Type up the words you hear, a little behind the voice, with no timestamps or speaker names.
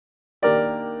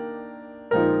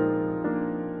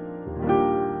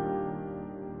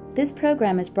This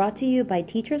program is brought to you by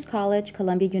Teachers College,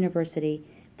 Columbia University.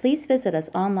 Please visit us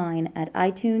online at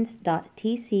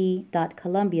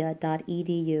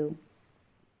itunes.tc.columbia.edu.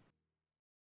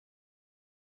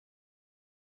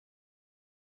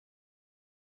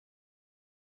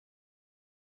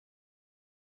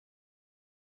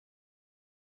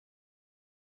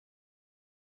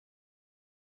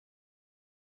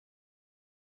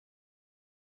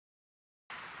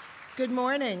 Good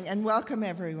morning and welcome,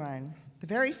 everyone. The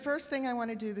very first thing I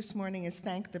want to do this morning is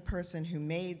thank the person who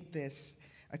made this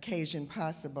occasion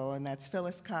possible, and that's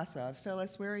Phyllis Kossoff.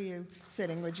 Phyllis, where are you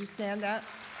sitting? Would you stand up?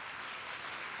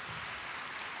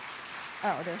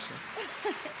 Oh, there she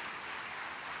is.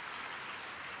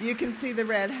 You can see the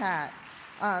red hat.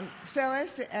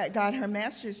 Phyllis got her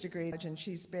master's degree, and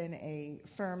she's been a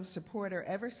firm supporter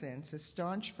ever since, a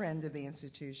staunch friend of the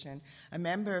institution, a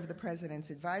member of the President's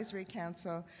Advisory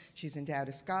Council. She's endowed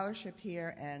a scholarship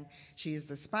here, and she is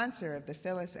the sponsor of the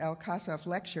Phyllis L. Kossoff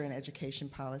Lecture in Education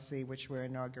Policy, which we're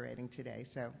inaugurating today.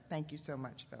 So thank you so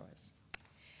much, Phyllis.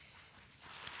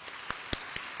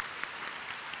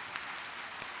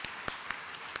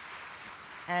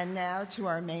 And now to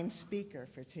our main speaker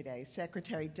for today,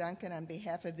 Secretary Duncan. On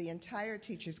behalf of the entire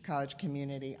Teachers College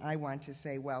community, I want to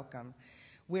say welcome.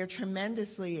 We're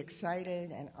tremendously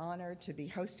excited and honored to be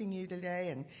hosting you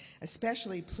today, and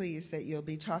especially pleased that you'll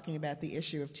be talking about the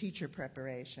issue of teacher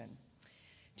preparation.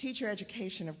 Teacher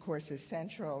education, of course, is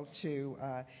central to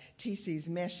TC's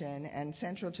mission and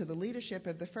central to the leadership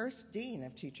of the first dean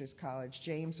of Teachers College,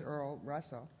 James Earl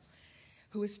Russell,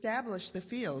 who established the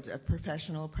field of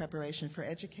professional preparation for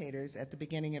educators at the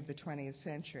beginning of the 20th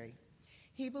century.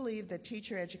 He believed that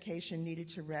teacher education needed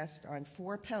to rest on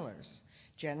four pillars: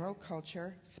 general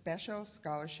culture, special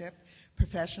scholarship,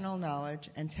 professional knowledge,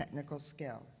 and technical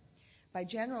skill. By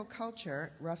general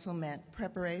culture, Russell meant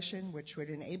preparation which would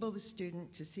enable the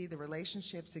student to see the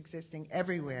relationships existing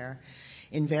everywhere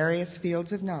in various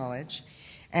fields of knowledge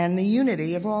and the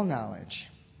unity of all knowledge.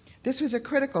 This was a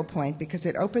critical point because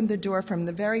it opened the door from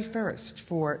the very first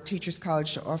for Teachers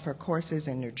College to offer courses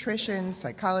in nutrition,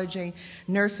 psychology,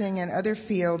 nursing, and other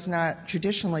fields not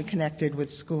traditionally connected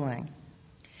with schooling.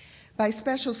 By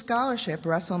special scholarship,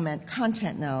 Russell meant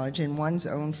content knowledge in one's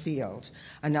own field,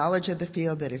 a knowledge of the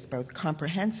field that is both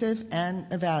comprehensive and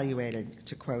evaluated,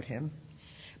 to quote him.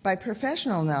 By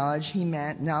professional knowledge, he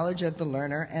meant knowledge of the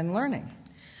learner and learning,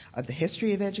 of the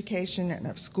history of education and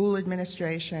of school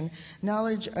administration,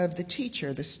 knowledge of the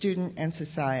teacher, the student, and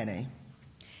society.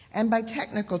 And by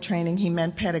technical training, he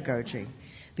meant pedagogy.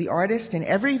 The artist in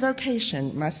every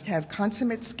vocation must have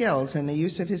consummate skills in the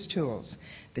use of his tools.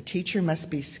 The teacher must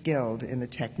be skilled in the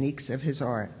techniques of his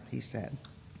art, he said.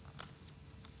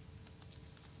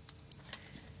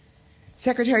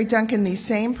 Secretary Duncan, these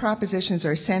same propositions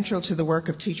are central to the work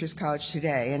of Teachers College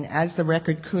today, and as the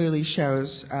record clearly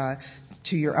shows,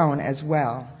 to your own as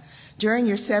well. During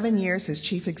your 7 years as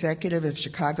chief executive of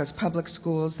Chicago's public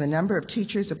schools, the number of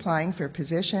teachers applying for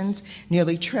positions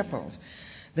nearly tripled.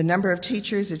 The number of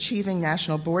teachers achieving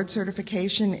national board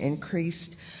certification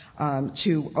increased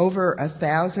to over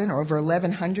 1,000 or over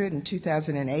 1,100 in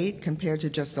 2008 compared to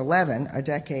just 11 a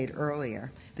decade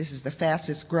earlier. This is the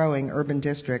fastest growing urban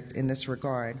district in this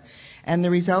regard. And the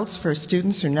results for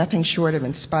students are nothing short of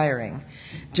inspiring.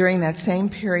 During that same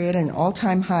period, an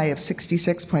all-time high of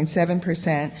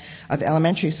 66.7% of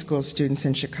elementary school students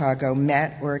in Chicago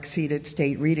met or exceeded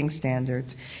state reading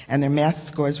standards, and their math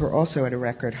scores were also at a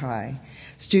record high.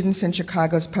 Students in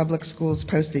Chicago's public schools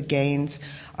posted gains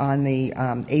on the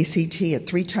ACT at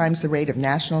 3 times the rate of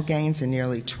national gains and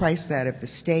nearly twice that of the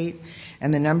state,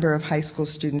 and the number of high school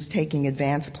students taking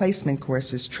advanced placement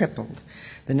courses tripled.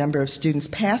 The number of students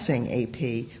passing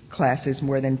AP classes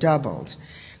more than doubled.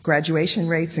 Graduation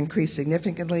rates increased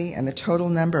significantly, and the total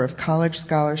number of college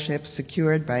scholarships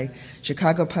secured by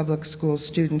Chicago public school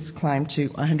students climbed to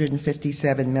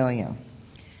 157 million.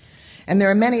 And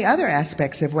there are many other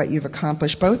aspects of what you've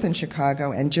accomplished both in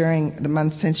Chicago and during the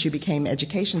month since you became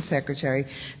Education Secretary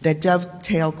that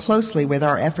dovetail closely with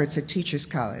our efforts at Teachers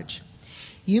College.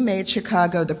 You made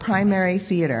Chicago the primary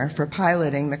theater for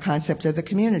piloting the concept of the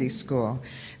community school.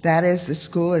 That is, the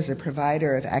school is a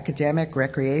provider of academic,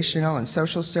 recreational, and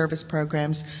social service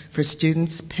programs for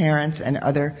students, parents, and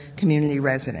other community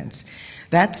residents.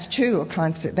 That too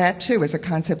is a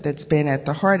concept that's been at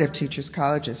the heart of Teachers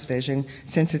College's vision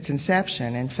since its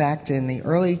inception. In fact, in the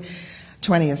early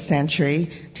 20th century,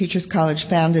 Teachers College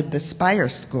founded the Spire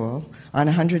School on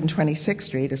 126th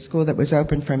Street, a school that was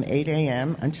open from 8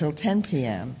 a.m. until 10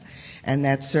 p.m., and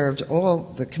that served all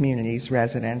the community's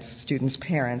residents, students,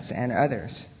 parents, and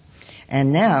others.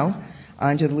 And now,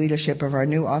 under the leadership of our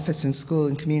new Office in School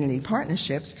and Community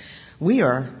Partnerships, we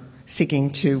are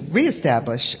seeking to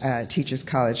reestablish Teachers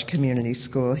College Community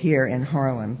School here in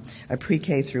Harlem, a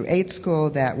pre-K through 8 school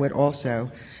that would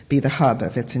also be the hub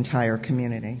of its entire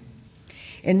community.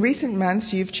 In recent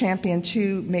months, you've championed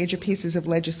 2 major pieces of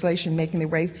legislation making their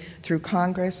way through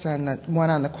Congress, one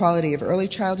on the quality of early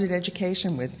childhood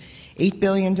education with $8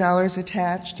 billion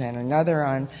attached, and another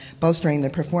on bolstering the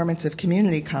performance of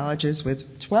community colleges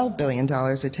with $12 billion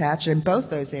attached. And both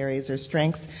those areas are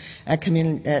strengths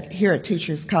here at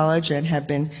Teachers College and have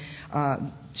been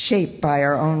shaped by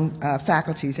our own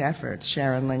faculty's efforts,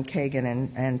 Sharon Lynn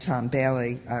Kagan and Tom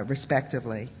Bailey,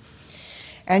 respectively.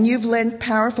 And you've lent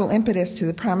powerful impetus to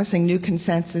the promising new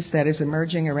consensus that is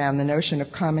emerging around the notion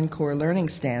of Common Core learning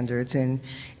standards in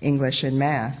English and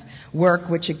math, work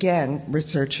which, again,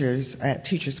 researchers at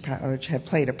Teachers College have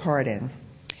played a part in.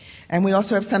 And we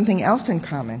also have something else in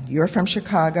common. You're from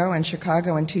Chicago, and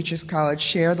Chicago and Teachers College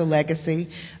share the legacy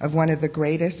of one of the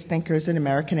greatest thinkers in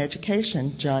American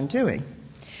education, John Dewey,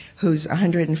 whose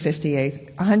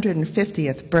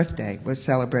 150th birthday was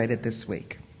celebrated this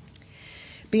week.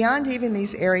 Beyond even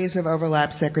these areas of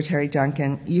overlap, Secretary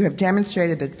Duncan, you have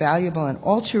demonstrated that valuable and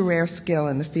all-too-rare skill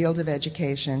in the field of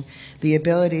education, the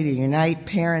ability to unite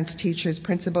parents, teachers,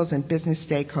 principals, and business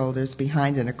stakeholders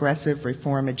behind an aggressive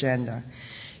reform agenda.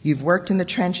 You've worked in the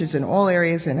trenches in all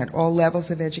areas and at all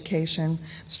levels of education,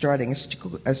 starting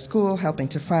a school, helping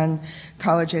to fund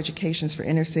college educations for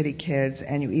inner-city kids,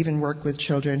 and you even worked with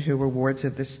children who were wards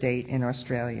of the state in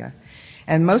Australia.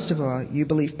 And most of all, you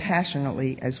believe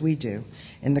passionately, as we do,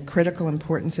 in the critical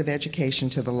importance of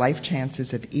education to the life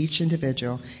chances of each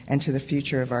individual and to the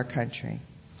future of our country.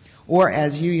 Or,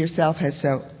 as you yourself has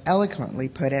so eloquently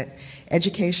put it,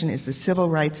 education is the civil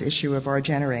rights issue of our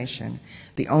generation,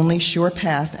 the only sure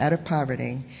path out of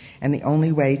poverty, and the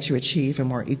only way to achieve a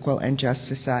more equal and just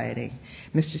society.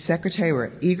 Mr. Secretary,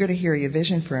 we're eager to hear your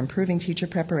vision for improving teacher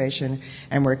preparation,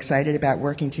 and we're excited about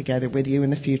working together with you in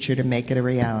the future to make it a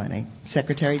reality.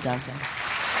 Secretary Duncan.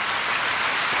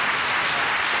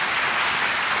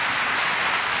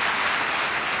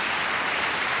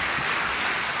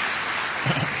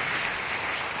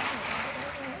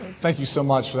 Thank you so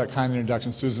much for that kind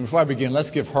introduction, Susan. Before I begin, let's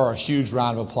give her a huge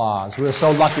round of applause. We're so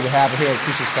lucky to have her here at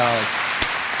Teachers College.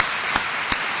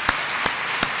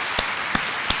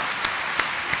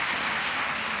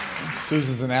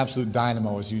 Susan's an absolute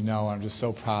dynamo, as you know, and I'm just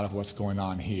so proud of what's going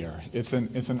on here. It's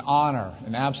an honor,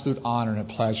 an absolute honor and a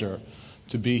pleasure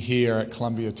to be here at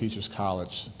Columbia Teachers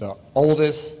College, the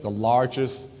oldest, the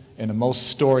largest, and the most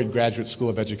storied graduate school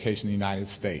of education in the United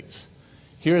States.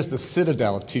 Here is the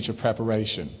citadel of teacher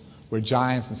preparation, where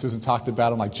giants, and Susan talked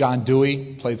about them, like John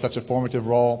Dewey played such a formative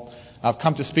role. I've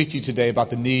come to speak to you today about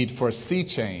the need for a sea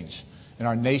change in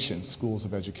our nation's schools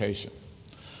of education.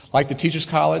 Like the Teachers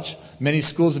College, many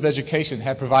schools of education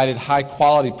have provided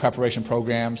high-quality preparation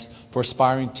programs for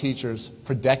aspiring teachers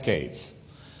for decades.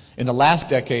 In the last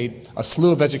decade, a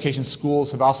slew of education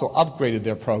schools have also upgraded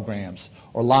their programs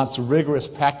or launched rigorous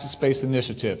practice-based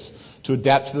initiatives to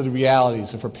adapt to the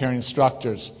realities of preparing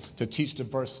instructors to teach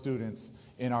diverse students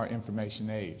in our information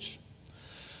age.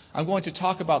 I'm going to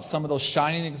talk about some of those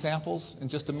shining examples in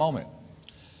just a moment.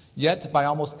 Yet, by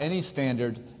almost any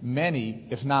standard, many,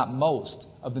 if not most,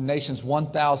 of the nation's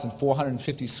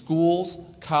 1,450 schools,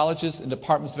 colleges, and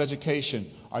departments of education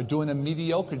are doing a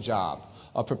mediocre job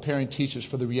of preparing teachers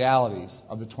for the realities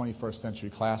of the 21st century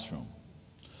classroom.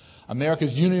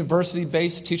 America's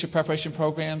university-based teacher preparation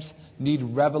programs need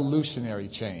revolutionary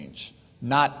change,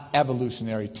 not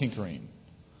evolutionary tinkering.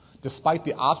 Despite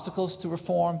the obstacles to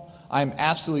reform, I am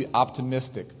absolutely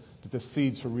optimistic that the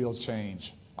seeds for real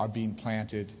change are being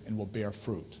planted and will bear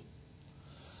fruit.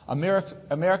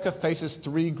 America faces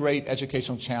 3 great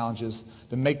educational challenges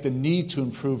that make the need to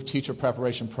improve teacher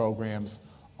preparation programs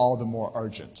all the more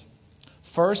urgent.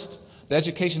 First, the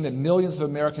education that millions of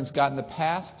Americans got in the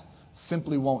past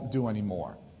simply won't do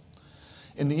anymore.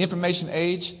 In the information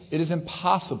age, it is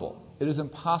impossible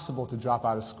to drop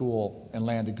out of school and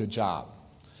land a good job.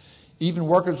 Even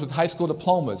workers with high school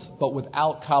diplomas but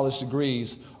without college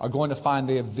degrees are going to find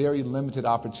they have very limited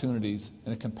opportunities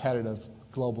in a competitive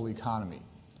global economy.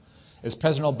 As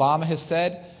President Obama has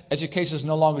said, education is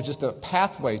no longer just a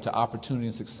pathway to opportunity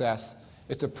and success,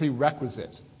 it's a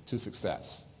prerequisite to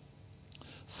success.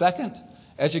 Second,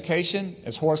 education,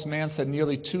 as Horace Mann said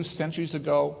nearly 2 centuries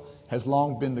ago, has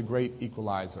long been the great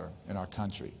equalizer in our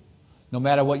country. No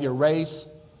matter what your race,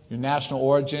 your national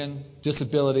origin,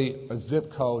 disability, or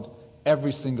zip code,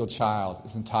 every single child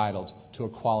is entitled to a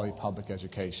quality public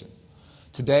education.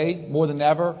 Today, more than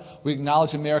ever, we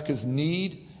acknowledge America's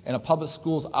need and a public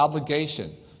school's obligation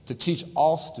to to teach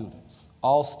all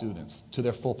students to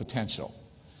their full potential.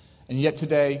 And yet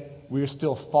today, we are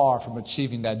still far from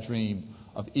achieving that dream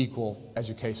of equal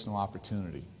educational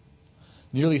opportunity.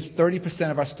 Nearly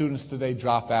 30% of our students today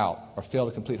drop out or fail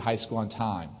to complete high school on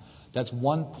time. That's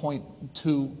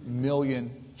 1.2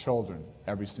 million children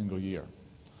every single year.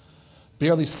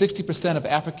 Barely 60% of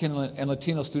African and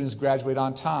Latino students graduate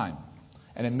on time.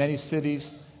 And in many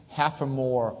cities, half or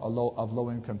more of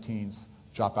low-income teens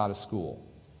drop out of school.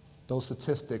 Those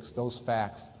statistics, those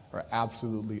facts are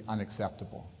absolutely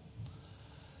unacceptable.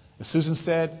 As Susan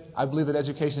said, I believe that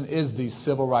education is the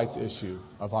civil rights issue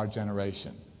of our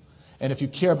generation. And if you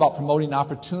care about promoting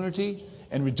opportunity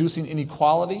and reducing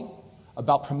inequality,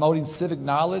 about promoting civic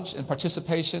knowledge and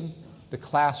participation, the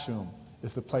classroom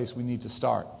is the place we need to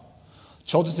start.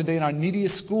 Children today in our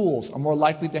neediest schools are more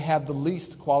likely to have the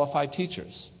least qualified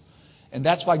teachers. And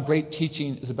that's why great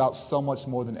teaching is about so much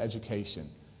more than education.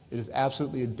 It is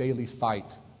absolutely a daily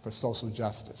fight for social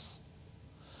justice.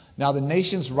 Now, the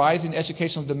nation's rising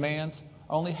educational demands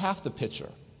are only half the picture.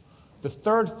 The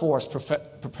third force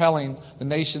propelling the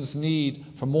nation's need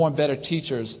for more and better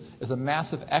teachers is a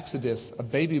massive exodus of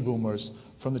baby boomers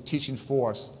from the teaching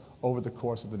force over the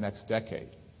course of the next decade.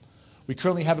 We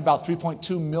currently have about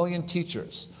 3.2 million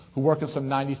teachers who work in some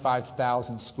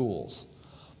 95,000 schools.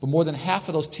 But more than half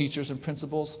of those teachers and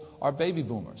principals are baby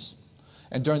boomers.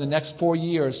 And during the next 4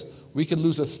 years, we could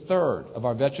lose a third of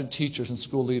our veteran teachers and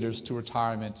school leaders to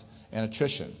retirement and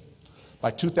attrition.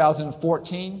 By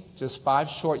 2014, just 5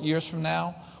 short years from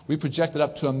now, we project that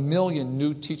up to 1 million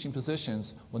new teaching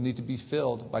positions will need to be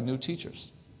filled by new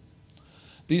teachers.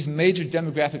 These major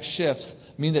demographic shifts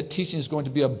mean that teaching is going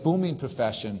to be a booming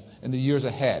profession in the years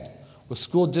ahead, with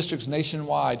school districts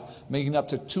nationwide making up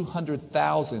to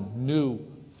 200,000 new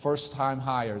first-time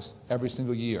hires every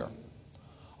single year.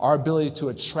 Our ability to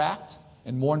attract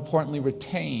and, more importantly,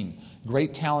 retain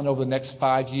great talent over the next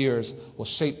 5 years will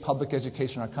shape public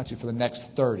education in our country for the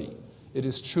next 30. It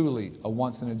is truly a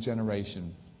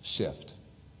once-in-a-generation shift.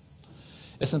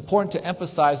 It's important to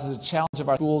emphasize that the challenge of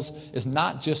our schools is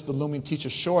not just the looming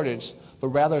teacher shortage, but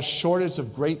rather a shortage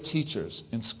of great teachers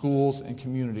in schools and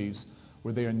communities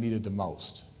where they are needed the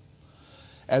most.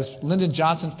 As Lyndon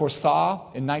Johnson foresaw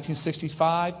in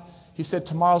 1965, he said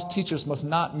tomorrow's teachers must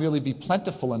not merely be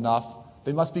plentiful enough,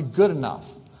 they must be good enough.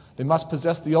 They must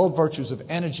possess the old virtues of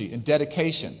energy and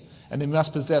dedication, and they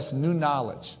must possess new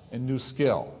knowledge and new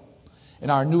skill. In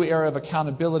our new era of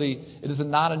accountability, it is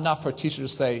not enough for a teacher to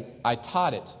say, I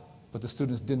taught it, but the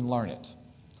students didn't learn it.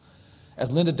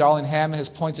 As Linda Darling-Hammond has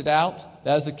pointed out,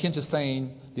 that is akin to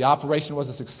saying the operation was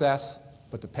a success,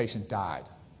 but the patient died.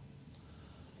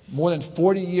 More than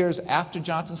 40 years after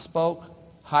Johnson spoke,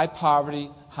 high poverty,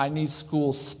 high needs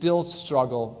schools still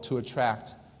struggle to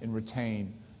attract and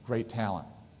retain great talent.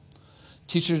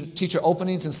 Teacher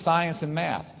openings in science and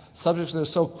math, subjects that are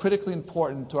so critically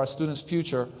important to our students'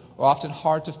 future, are often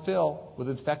hard to fill with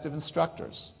effective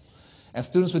instructors. And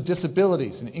students with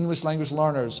disabilities and English language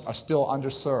learners are still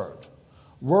underserved.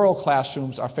 Rural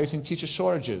classrooms are facing teacher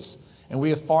shortages, and we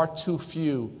have far too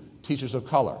few teachers of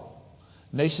color.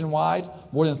 Nationwide,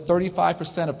 more than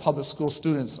 35% of public school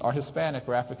students are Hispanic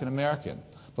or African American,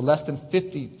 but less than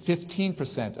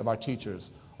 15% of our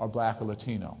teachers are Black or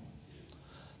Latino.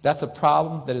 That's a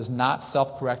problem that is not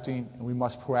self-correcting, and we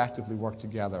must proactively work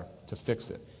together to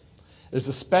fix it. It is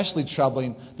especially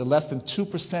troubling that less than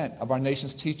 2% of our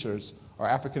nation's teachers are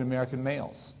African American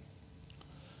males.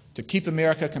 To keep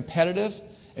America competitive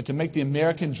and to make the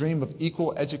American dream of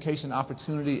equal education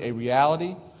opportunity a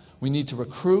reality, we need to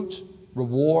recruit,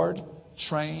 reward,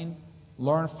 train,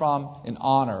 learn from, and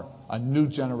honor a new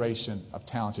generation of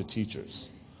talented teachers.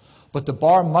 But the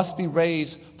bar must be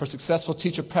raised for successful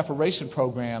teacher preparation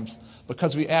programs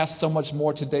because we ask so much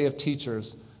more today of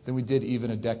teachers than we did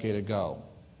even a decade ago.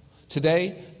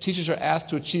 Today, teachers are asked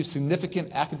to achieve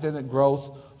significant academic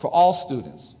growth for all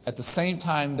students. At the same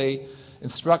time, they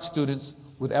instruct students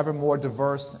with ever more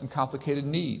diverse and complicated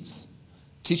needs.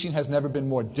 Teaching has never been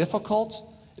more difficult,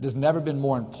 it has never been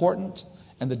more important,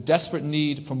 and the desperate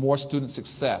need for more student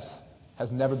success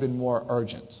has never been more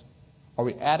urgent. Are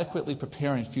we adequately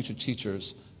preparing future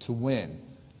teachers to win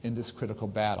in this critical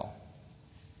battle?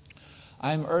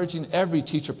 I am urging every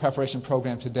teacher preparation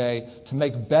program today to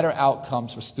make better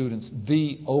outcomes for students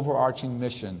the overarching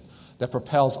mission that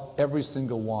propels every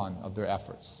single one of their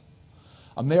efforts.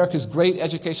 America's great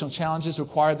educational challenges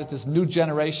require that this new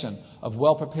generation of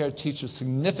well-prepared teachers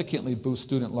significantly boost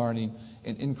student learning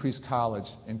and increase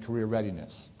college and career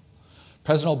readiness.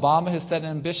 President Obama has set an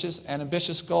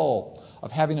ambitious goal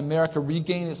of having America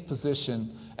regain its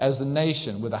position as the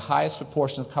nation with the highest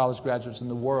proportion of college graduates in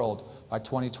the world by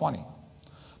 2020.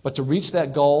 But to reach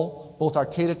that goal, both our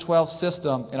K-12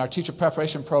 system and our teacher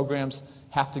preparation programs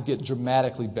have to get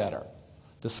dramatically better.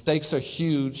 The stakes are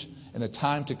huge, and the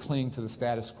time to cling to the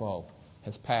status quo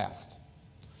has passed.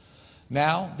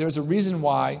 Now, there's a reason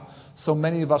why so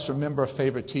many of us remember a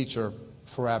favorite teacher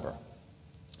forever.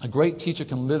 A great teacher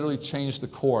can literally change the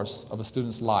course of a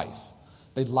student's life.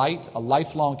 They light a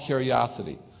lifelong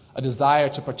curiosity, a desire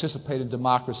to participate in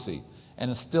democracy, and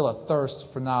instill a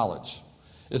thirst for knowledge.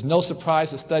 It is no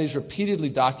surprise that studies repeatedly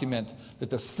document that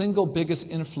the single biggest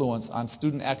influence on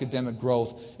student academic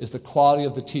growth is the quality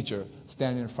of the teacher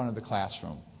standing in front of the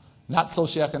classroom. Not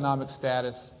socioeconomic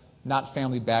status, not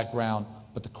family background,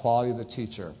 but the quality of the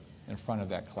teacher in front of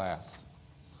that class.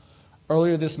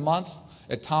 Earlier this month,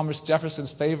 at Thomas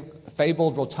Jefferson's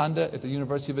fabled rotunda at the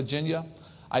University of Virginia,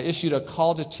 I issued a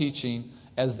call to teaching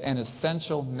as an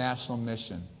essential national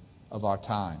mission of our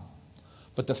time.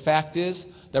 But the fact is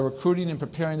that recruiting and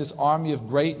preparing this army of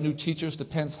great new teachers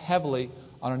depends heavily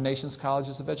on our nation's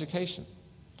colleges of education.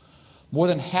 More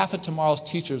than half of tomorrow's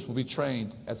teachers will be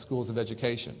trained at schools of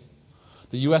education.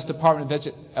 The U.S. Department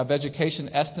of Education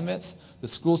estimates that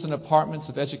schools and departments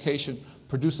of education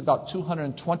produce about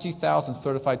 220,000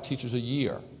 certified teachers a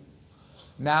year.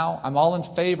 Now, I'm all in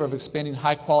favor of expanding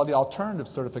high-quality alternative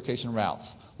certification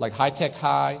routes like High Tech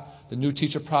High, the New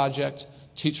Teacher Project,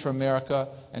 Teach for America,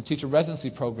 and teacher residency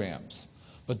programs.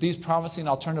 But these promising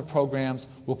alternative programs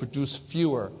will produce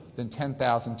fewer than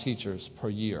 10,000 teachers per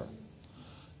year.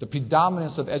 The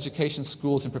predominance of education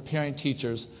schools in preparing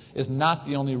teachers is not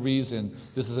the only reason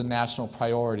this is a national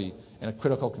priority and a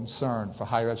critical concern for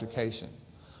higher education.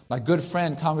 My good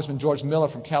friend, Congressman George Miller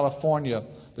from California,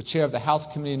 the chair of the House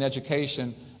Committee on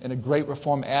Education and a great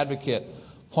reform advocate,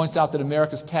 points out that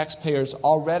America's taxpayers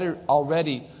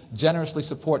already generously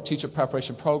support teacher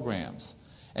preparation programs,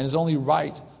 and is only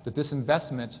right that this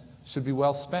investment should be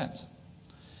well spent.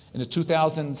 In the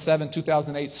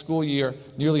 2007-2008 school year,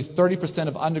 nearly 30%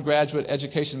 of undergraduate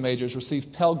education majors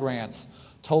received Pell Grants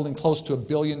totaling close to $1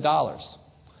 billion.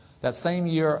 That same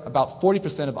year, about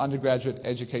 40% of undergraduate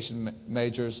education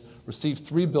majors received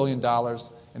 $3 billion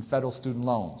in federal student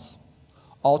loans.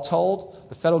 All told,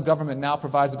 the federal government now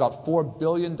provides about $4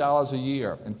 billion a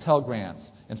year in Pell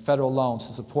Grants and federal loans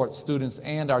to support students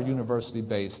and our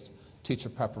university-based teacher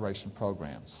preparation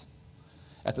programs.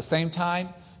 At the same time,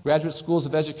 graduate schools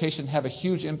of education have a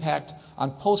huge impact on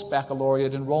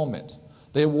post-baccalaureate enrollment.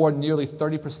 They award nearly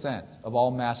 30% of all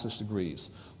master's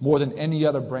degrees, more than any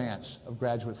other branch of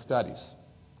graduate studies.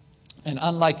 And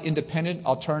unlike independent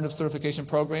alternative certification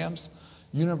programs,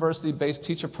 university-based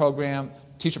teacher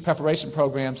preparation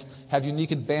programs have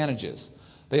unique advantages.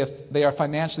 They are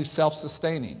financially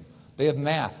self-sustaining. They have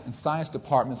math and science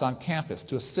departments on campus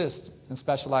to assist in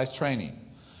specialized training.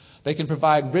 They can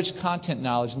provide rich content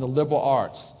knowledge in the liberal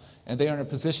arts, and they are in a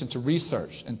position to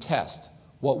research and test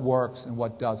what works and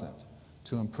what doesn't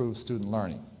to improve student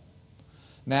learning.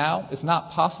 Now, it's not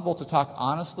possible to talk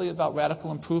honestly about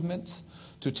radical improvements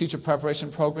to teacher preparation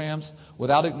programs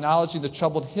without acknowledging the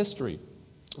troubled history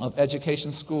of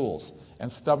education schools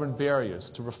and stubborn barriers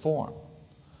to reform.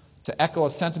 To echo a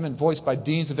sentiment voiced by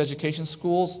deans of education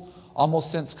schools,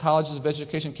 almost since colleges of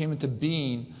education came into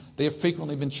being, they have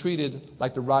frequently been treated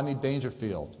like the Rodney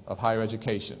Dangerfield of higher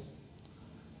education.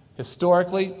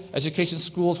 Historically, education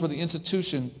schools were the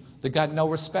institution that got no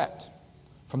respect,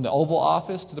 from the Oval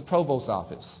Office to the Provost's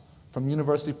office, from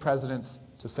university presidents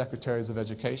to secretaries of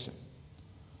education.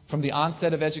 From the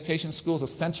onset of education schools a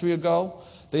century ago,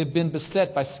 they have been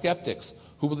beset by skeptics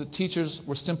who believe that teachers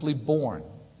were simply born,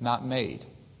 not made.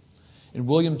 In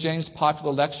William James'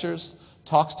 popular lectures,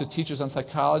 Talks to Teachers on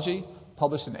Psychology,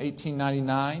 published in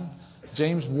 1899,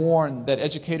 James warned that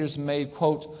educators made,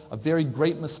 quote, a very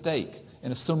great mistake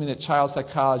in assuming that child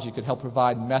psychology could help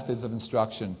provide methods of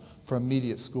instruction for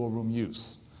immediate schoolroom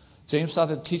use. James thought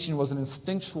that teaching was an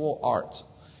instinctual art,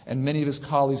 and many of his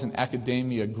colleagues in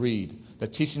academia agreed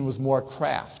that teaching was more a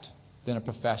craft than a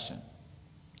profession.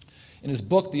 In his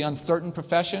book, The Uncertain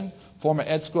Profession, former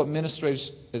Ed School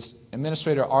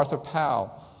Administrator Arthur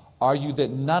Powell argued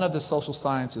that none of the social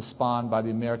sciences spawned by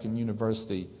the American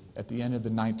university at the end of the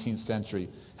 19th century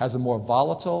has a more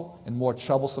volatile and more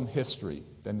troublesome history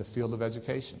than the field of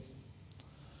education.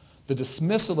 The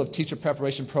dismissal of teacher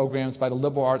preparation programs by the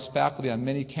liberal arts faculty on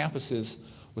many campuses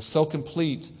was so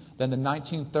complete that in the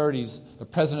 1930s, the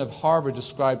president of Harvard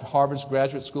described Harvard's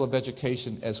Graduate School of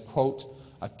Education as, quote,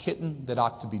 a kitten that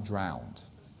ought to be drowned.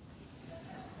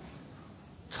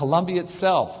 Columbia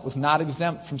itself was not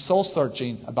exempt from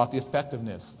soul-searching about the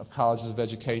effectiveness of colleges of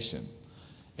education.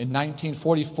 In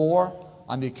 1944,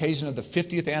 on the occasion of the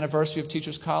 50th anniversary of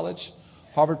Teachers College,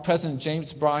 Harvard President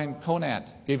James Bryan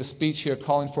Conant gave a speech here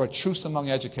calling for a truce among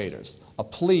educators, a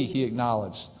plea, he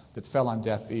acknowledged, that fell on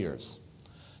deaf ears.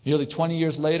 Nearly 20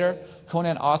 years later,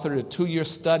 Conant authored a 2-year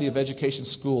study of education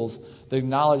schools that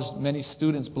acknowledged many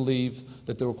students believe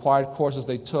that the required courses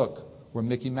they took were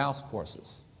Mickey Mouse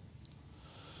courses.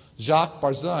 Jacques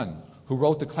Barzun, who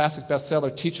wrote the classic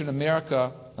bestseller Teacher in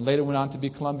America and later went on to be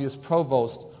Columbia's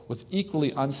provost, was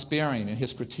equally unsparing in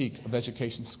his critique of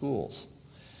education schools.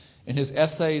 In his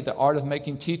essay, The Art of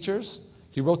Making Teachers,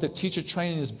 he wrote that teacher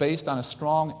training is based on a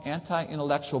strong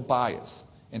anti-intellectual bias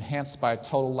enhanced by a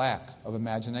total lack of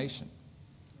imagination.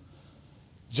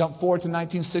 Jump forward to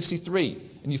 1963,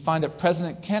 and you find that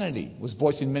President Kennedy was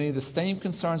voicing many of the same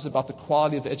concerns about the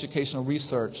quality of educational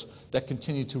research that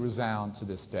continue to resound to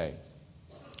this day.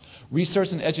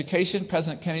 Research in education,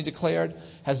 President Kennedy declared,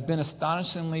 has been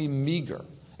astonishingly meager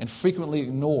and frequently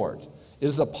ignored. It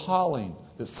is appalling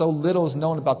that so little is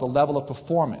known about the level of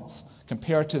performance,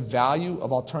 comparative value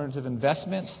of alternative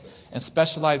investments, and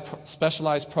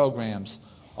specialized programs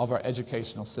of our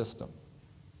educational system.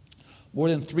 More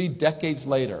than 3 decades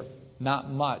later, not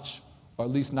much, or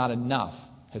at least not enough,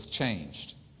 has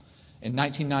changed. In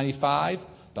 1995,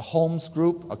 the Holmes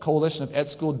Group, a coalition of ed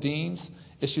school deans,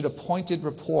 issued a pointed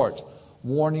report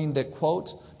warning that,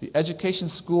 quote, the education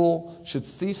school should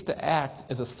cease to act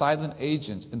as a silent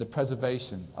agent in the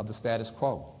preservation of the status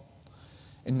quo.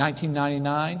 In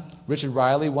 1999, Richard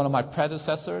Riley, one of my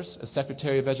predecessors as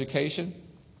Secretary of Education,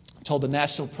 told the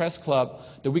National Press Club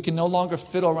that we can no longer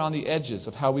fiddle around the edges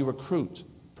of how we recruit,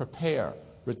 prepare,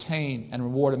 retain, and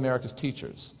reward America's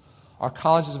teachers. Our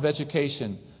colleges of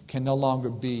education can no longer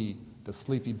be the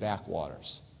sleepy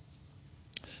backwaters.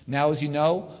 Now, as you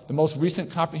know, the most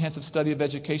recent comprehensive study of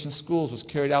education schools was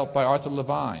carried out by Arthur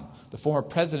Levine, the former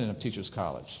president of Teachers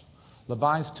College.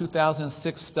 Levine's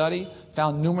 2006 study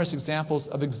found numerous examples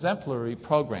of exemplary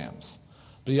programs,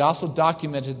 but he also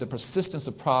documented the persistence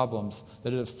of problems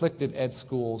that had afflicted ed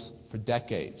schools for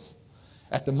decades.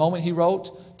 At the moment, he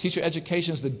wrote, teacher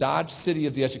education is the Dodge City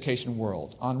of the education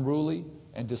world, unruly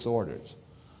and disordered.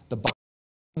 The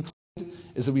bottom line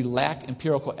is that we lack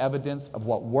empirical evidence of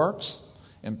what works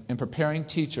in preparing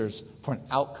teachers for an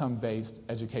outcome-based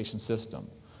education system.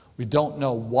 We don't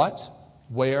know what,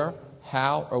 where,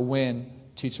 how, or when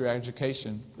teacher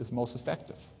education is most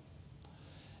effective.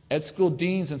 Ed school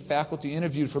deans and faculty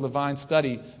interviewed for Levine's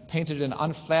study painted an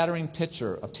unflattering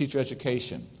picture of teacher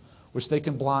education, which they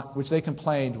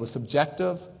complained was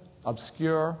subjective,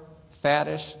 obscure,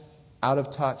 faddish, out of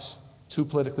touch, too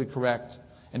politically correct,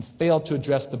 and failed to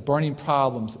address the burning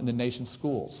problems in the nation's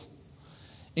schools.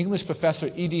 English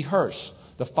professor E.D. Hirsch,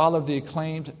 the father of the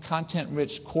acclaimed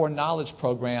content-rich core knowledge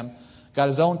program, got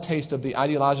his own taste of the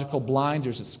ideological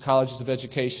blinders at colleges of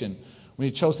education when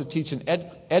he chose to teach an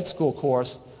ed school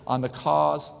course on the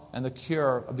cause and the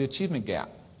cure of the achievement gap.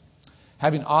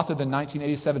 Having authored the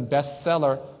 1987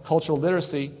 bestseller, Cultural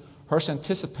Literacy, Hirsch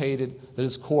anticipated that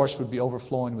his course would be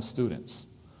overflowing with students.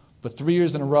 But 3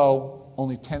 years in a row,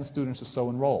 only 10 students or so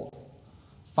enrolled.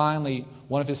 Finally,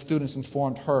 one of his students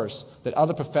informed Hirsch that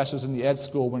other professors in the ed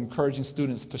school were encouraging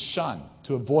students to shun,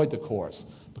 to avoid the course,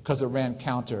 because it ran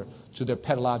counter to their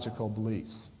pedagogical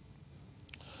beliefs.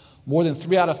 More than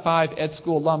 3 out of 5 ed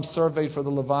school alums surveyed for the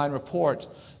Levine report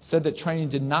said that training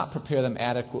did not prepare them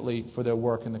adequately for their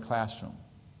work in the classroom.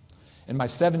 In my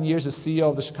 7 years as CEO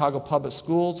of the Chicago Public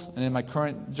Schools and in my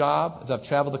current job, as I've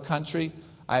traveled the country,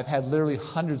 I have had literally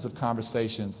hundreds of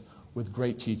conversations with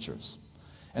great teachers.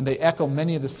 And they echo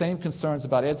many of the same concerns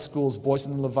about ed schools voiced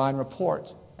in the Levine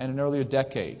report and in earlier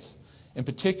decades. In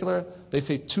particular, they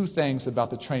say 2 things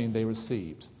about the training they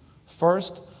received.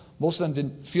 First, most of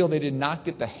them feel they did not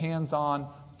get the hands-on,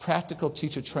 practical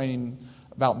teacher training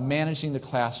about managing the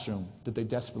classroom that they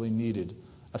desperately needed,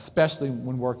 especially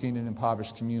when working in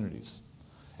impoverished communities.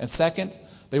 And second,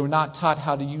 they were not taught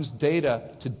how to use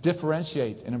data to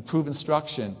differentiate and improve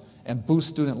instruction and boost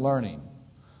student learning.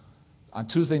 On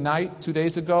Tuesday night, 2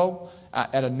 days ago,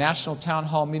 at a national town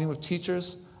hall meeting with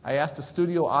teachers, I asked a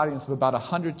studio audience of about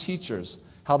 100 teachers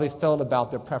how they felt about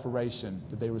their preparation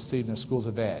that they received in their schools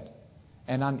of ed.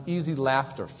 And uneasy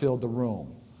laughter filled the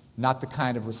room, not the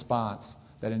kind of response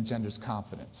that engenders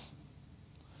confidence.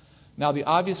 Now, the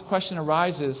obvious question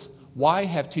arises, why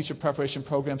have teacher preparation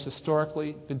programs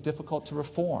historically been difficult to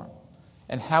reform?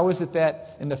 And how is it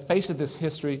that, in the face of this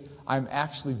history, I'm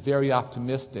actually very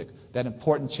optimistic that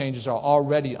important changes are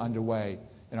already underway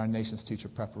in our nation's teacher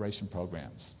preparation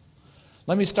programs?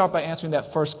 Let me start by answering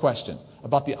that first question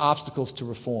about the obstacles to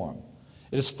reform.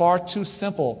 It is far too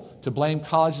simple to blame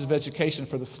colleges of education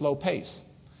for the slow pace.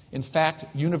 In fact,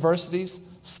 universities,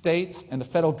 states, and the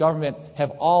federal government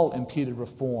have all impeded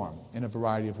reform in a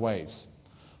variety of ways.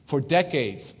 For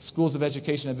decades, schools of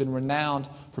education have been renowned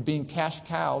for being cash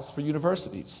cows for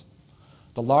universities.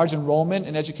 The large enrollment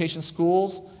in education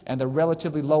schools and the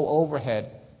relatively low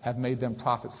overhead have made them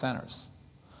profit centers.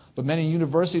 But many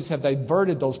universities have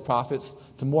diverted those profits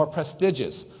to more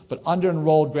prestigious but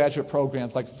under-enrolled graduate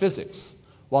programs like physics,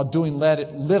 while doing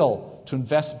little to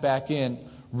invest back in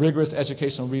rigorous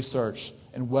educational research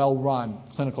and well-run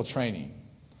clinical training.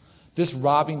 This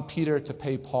robbing Peter to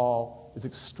pay Paul is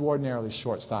extraordinarily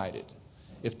short-sighted.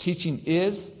 If teaching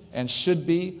is and should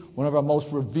be one of our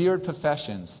most revered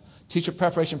professions, teacher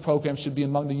preparation programs should be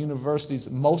among the university's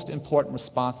most important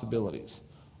responsibilities.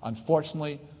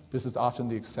 Unfortunately, this is often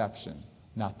the exception,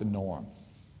 not the norm.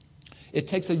 It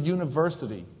takes a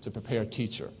university to prepare a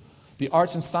teacher. The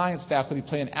arts and science faculty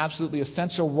play an absolutely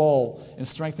essential role in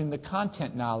strengthening the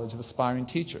content knowledge of aspiring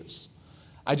teachers.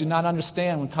 I do not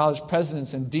understand when college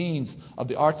presidents and deans of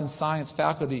the arts and science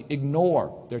faculty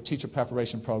ignore their teacher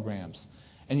preparation programs,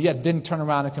 and yet then turn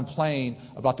around and complain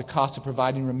about the cost of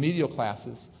providing remedial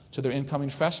classes to their incoming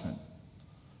freshmen.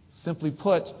 Simply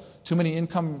put, too many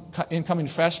incoming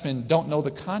freshmen don't know the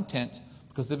content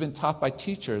because they've been taught by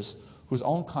teachers whose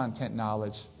own content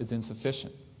knowledge is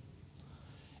insufficient.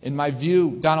 In my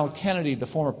view, Donald Kennedy, the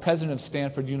former president of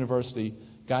Stanford University,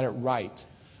 got it right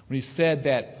when he said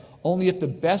that only if the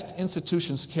best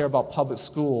institutions care about public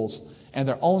schools and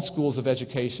their own schools of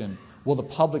education will the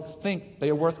public think they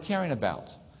are worth caring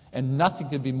about. And nothing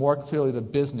could be more clearly the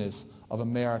business of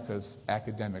America's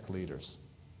academic leaders.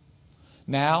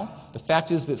 Now, the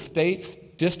fact is that states,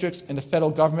 districts, and the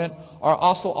federal government are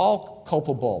also all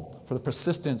culpable for the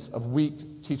persistence of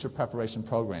weak teacher preparation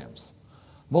programs.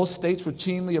 Most states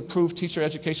routinely approve teacher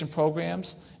education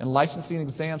programs, and licensing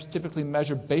exams typically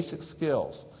measure basic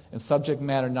skills and subject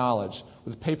matter knowledge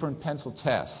with paper and pencil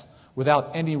tests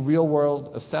without any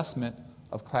real-world assessment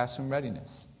of classroom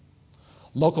readiness.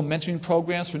 Local mentoring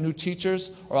programs for new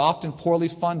teachers are often poorly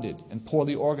funded and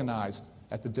poorly organized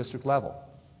at the district level.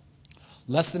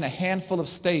 Less than a handful of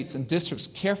states and districts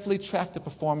carefully track the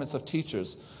performance of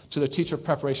teachers to their teacher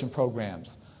preparation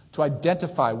programs to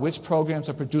identify which programs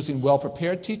are producing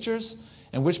well-prepared teachers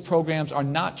and which programs are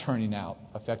not turning out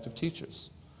effective teachers.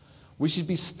 We should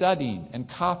be studying and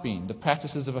copying the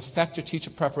practices of effective teacher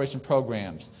preparation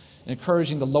programs and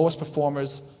encouraging the lowest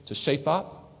performers to shape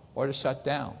up or to shut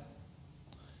down.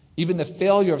 Even the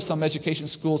failure of some education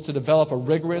schools to develop a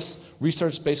rigorous,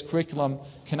 research-based curriculum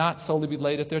cannot solely be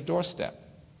laid at their doorstep.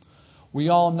 We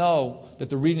all know that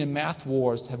the reading and math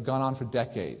wars have gone on for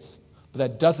decades, but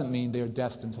that doesn't mean they are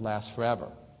destined to last forever.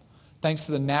 Thanks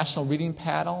to the National Reading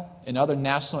Panel and other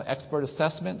national expert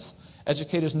assessments,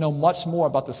 educators know much more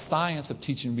about the science of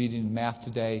teaching reading and math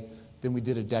today than we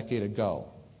did a decade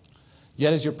ago.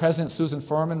 Yet, as your President Susan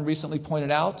Furman recently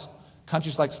pointed out,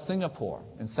 countries like Singapore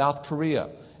and South Korea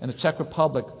and the Czech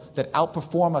Republic that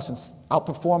outperform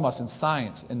us in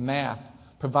science and math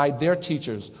provide their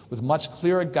teachers with much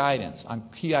clearer guidance on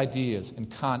key ideas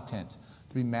and content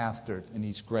to be mastered in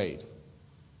each grade.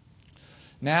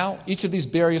 Now, each of these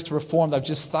barriers to reform that I've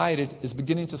just cited is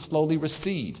beginning to slowly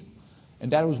recede,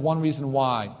 and that was one reason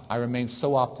why I remain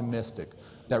so optimistic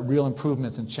that real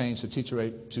improvements and change to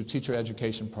teacher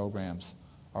education programs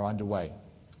are underway.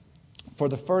 For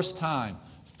the first time,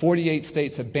 48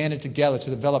 states have banded together to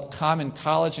develop common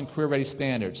college and career-ready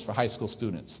standards for high school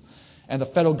students. And the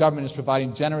federal government is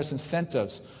providing generous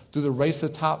incentives through the Race to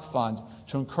the Top Fund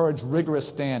to encourage rigorous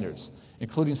standards,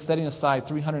 including setting aside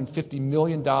 $350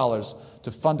 million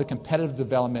to fund the competitive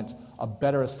development of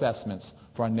better assessments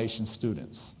for our nation's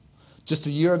students. Just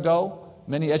a year ago,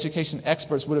 many education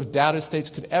experts would have doubted states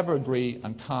could ever agree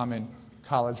on common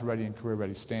college-ready and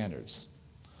career-ready standards.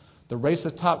 The Race to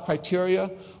the Top criteria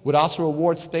would also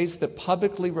reward states that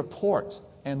publicly report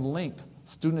and link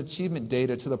student achievement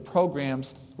data to the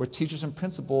programs where teachers and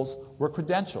principals were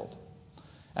credentialed.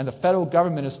 And the federal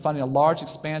government is funding a large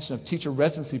expansion of teacher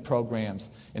residency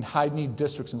programs in high-need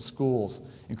districts and schools,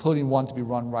 including one to be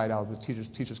run right out of the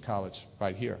Teachers College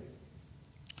right here.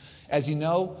 As you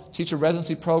know, teacher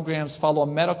residency programs follow a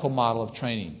medical model of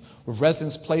training, with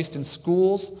residents placed in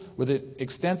schools with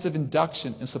extensive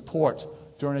induction and support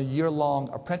during a year-long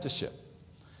apprenticeship.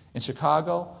 In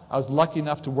Chicago, I was lucky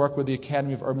enough to work with the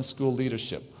Academy of Urban School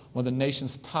Leadership, one of the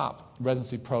nation's top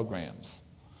residency programs.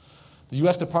 The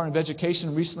U.S. Department of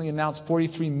Education recently announced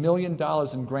 $43 million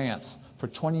in grants for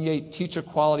 28 teacher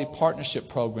quality partnership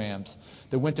programs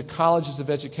that went to colleges of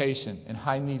education in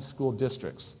high-need school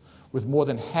districts, with more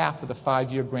than half of the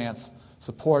 5-year grants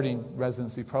supporting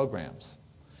residency programs.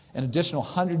 An additional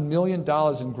 $100 million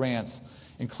in grants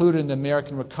included in the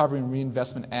American Recovery and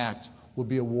Reinvestment Act, will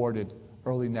be awarded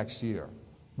early next year.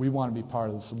 We want to be part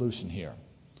of the solution here.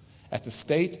 At the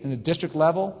state and the district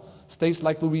level, states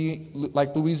like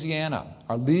Louisiana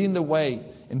are leading the way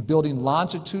in building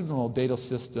longitudinal data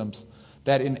systems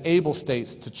that enable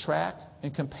states to track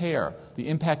and compare the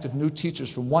impact of new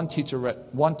teachers from one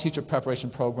teacher preparation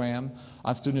program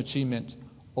on student achievement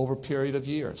over a period of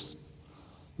years.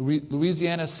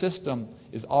 Louisiana's system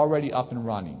is already up and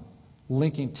running,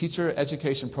 linking teacher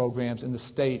education programs in the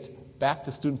state back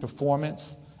to student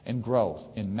performance and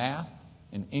growth in math,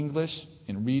 in English,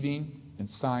 in reading, in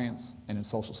science, and in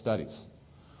social studies.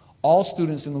 All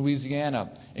students in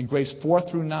Louisiana in grades 4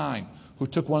 through 9 who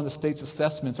took one of the state's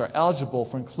assessments are eligible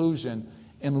for inclusion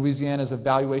in Louisiana's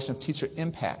evaluation of teacher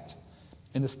impact.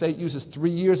 And the state uses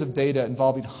 3 years of data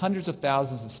involving hundreds of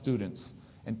thousands of students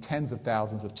and tens of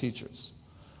thousands of teachers.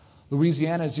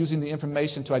 Louisiana is using the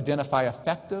information to identify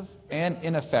effective and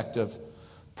ineffective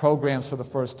programs for the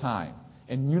first time.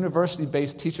 And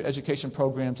university-based teacher education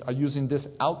programs are using this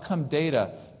outcome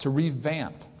data to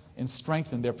revamp and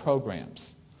strengthen their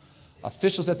programs.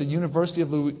 Officials at the University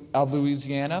of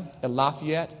Louisiana at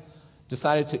Lafayette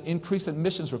decided to increase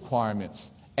admissions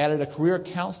requirements, added a career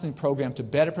counseling program to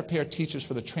better prepare teachers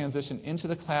for the transition into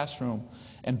the classroom,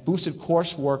 and boosted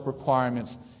coursework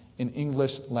requirements in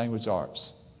English language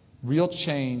arts. Real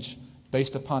change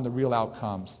based upon the real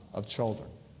outcomes of children.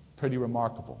 Pretty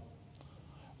remarkable.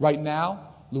 Right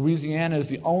now, Louisiana is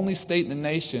the only state in the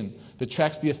nation that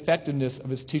tracks the effectiveness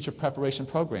of its teacher preparation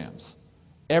programs.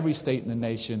 Every state in the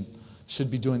nation should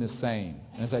be doing the same.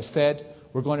 And as I said,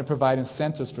 we're going to provide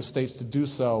incentives for states to do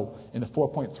so in the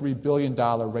 $4.3 billion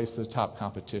race to the top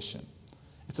competition.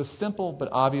 It's a simple but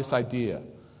obvious idea.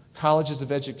 Colleges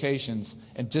of education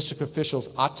and district officials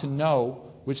ought to know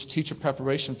which teacher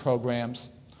preparation programs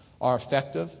are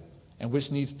effective and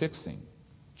which need fixing.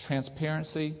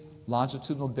 Transparency,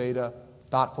 longitudinal data,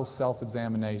 thoughtful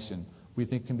self-examination, we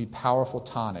think can be powerful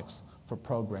tonics for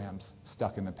programs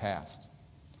stuck in the past.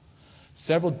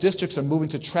 Several districts are moving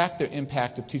to track their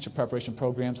impact of teacher preparation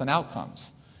programs on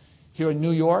outcomes. Here in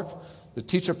New York, the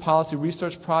Teacher Policy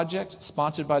Research Project,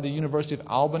 sponsored by the University of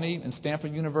Albany and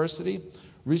Stanford University,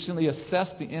 recently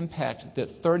assessed the impact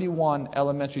that 31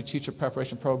 elementary teacher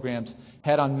preparation programs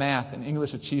had on math and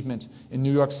English achievement in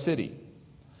New York City.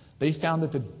 They found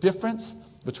that the difference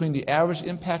between the average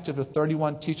impact of the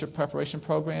 31 teacher preparation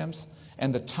programs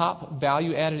and the top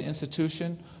value-added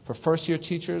institution for first-year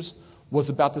teachers was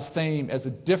about the same as the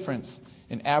difference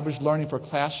in average learning for a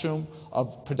classroom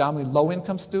of predominantly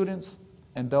low-income students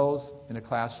and those in a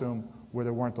classroom where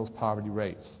there weren't those poverty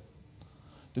rates.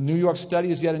 The New York study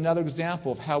is yet another example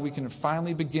of how we can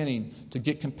finally beginning to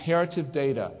get comparative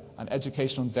data on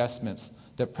educational investments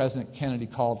that President Kennedy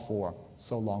called for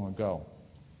so long ago.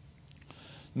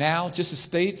 Now, just as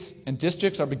states and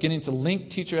districts are beginning to link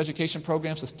teacher education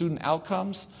programs to student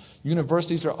outcomes,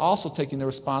 universities are also taking the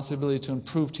responsibility to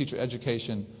improve teacher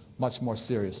education much more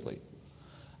seriously.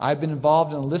 I've been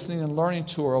involved in a listening and learning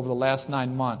tour over the last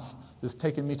 9 months that's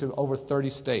taken me to over 30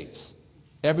 states.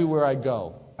 Everywhere I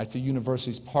go, I see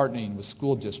universities partnering with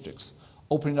school districts,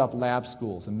 opening up lab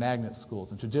schools and magnet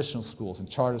schools and traditional schools and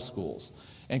charter schools,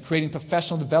 and creating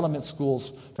professional development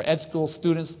schools for ed school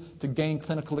students to gain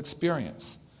clinical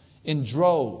experience. In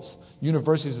droves,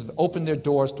 universities have opened their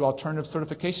doors to alternative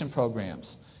certification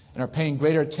programs and are paying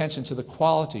greater attention to the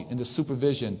quality and the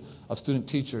supervision of student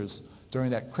teachers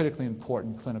during that critically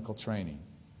important clinical training.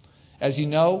 As you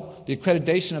know, the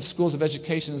accreditation of schools of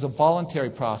education is a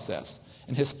voluntary process,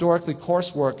 and historically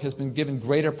coursework has been given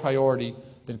greater priority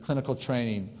than clinical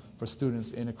training for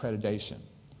students in accreditation.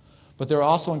 But there are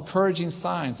also encouraging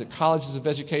signs that colleges of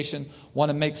education want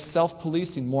to make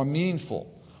self-policing more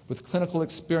meaningful, with clinical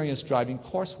experience driving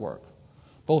coursework.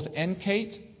 Both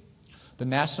NCATE, the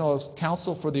National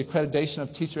Council for the Accreditation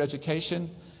of Teacher Education,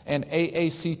 and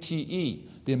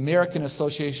AACTE, the American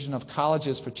Association of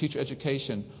Colleges for Teacher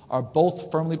Education, are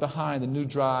both firmly behind the new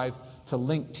drive to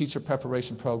link teacher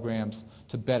preparation programs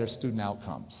to better student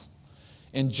outcomes.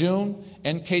 In June,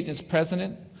 NCATE and its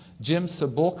president, Jim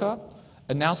Cebulka,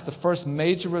 announced the first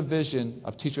major revision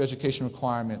of teacher education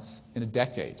requirements in a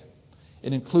decade.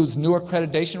 It includes new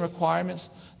accreditation requirements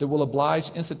that will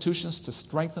oblige institutions to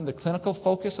strengthen the clinical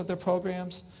focus of their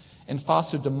programs and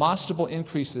foster demonstrable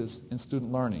increases in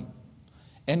student learning.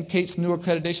 NCATE's new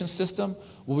accreditation system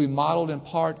will be modeled in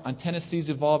part on Tennessee's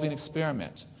evolving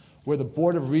experiment, where the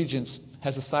Board of Regents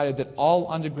has decided that all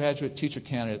undergraduate teacher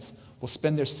candidates will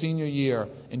spend their senior year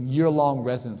in year-long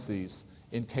residencies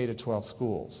in K-12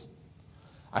 schools.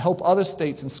 I hope other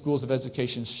states and schools of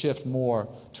education shift more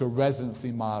to a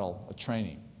residency model of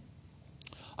training.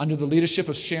 Under the leadership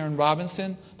of Sharon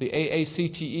Robinson, the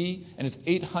AACTE and its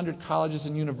 800 colleges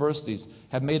and universities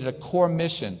have made it a core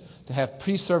mission to have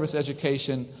pre-service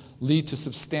education lead to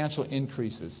substantial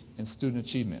increases in student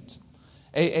achievement.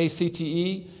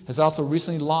 AACTE has also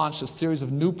recently launched a series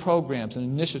of new programs and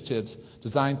initiatives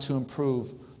designed to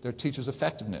improve their teachers'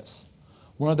 effectiveness.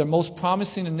 One of their most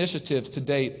promising initiatives to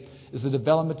date is the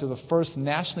development of the first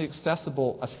nationally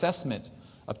accessible assessment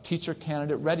of teacher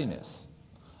candidate readiness.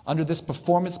 Under this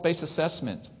performance-based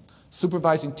assessment,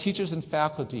 supervising teachers and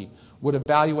faculty would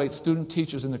evaluate student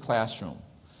teachers in the classroom,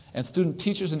 and student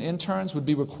teachers and interns would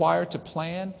be required to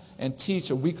plan and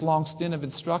teach a week-long stint of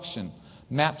instruction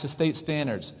mapped to state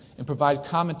standards and provide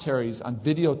commentaries on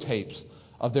videotapes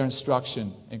of their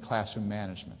instruction in classroom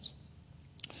management.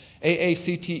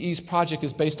 AACTE's project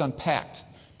is based on PACT,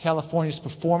 California's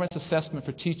Performance Assessment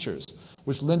for Teachers,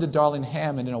 which Linda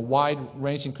Darling-Hammond and a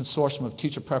wide-ranging consortium of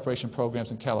teacher preparation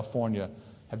programs in California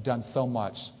have done so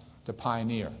much to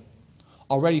pioneer.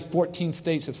 Already 14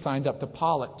 states have signed up to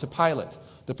pilot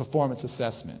the performance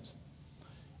assessment.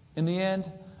 In the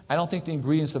end, I don't think the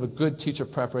ingredients of a good teacher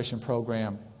preparation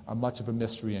program are much of a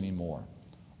mystery anymore.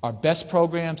 Our best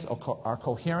programs are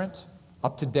coherent,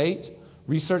 up-to-date,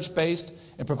 research-based,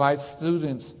 and provide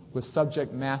students with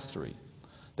subject mastery.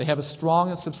 They have a strong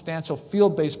and substantial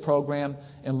field-based program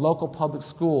in local public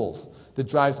schools that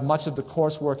drives much of the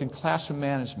coursework in classroom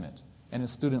management and in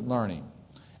student learning,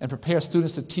 and prepare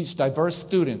students to teach diverse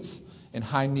students in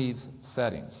high-needs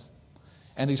settings.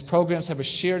 And these programs have a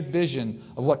shared vision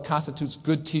of what constitutes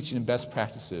good teaching and best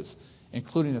practices,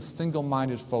 including a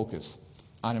single-minded focus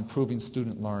on improving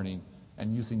student learning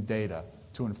and using data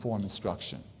to inform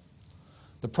instruction.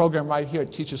 The program right here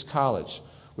at Teachers College,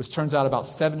 which turns out about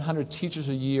 700 teachers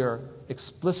a year,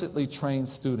 explicitly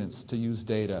trains students to use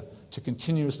data to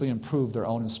continuously improve their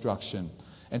own instruction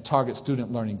and target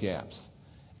student learning gaps.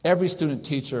 Every student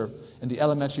teacher in the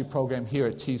elementary program here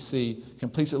at TC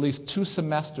completes at least 2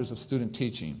 semesters of student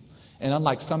teaching. And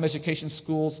unlike some education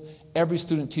schools, every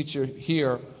student teacher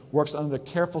here works under the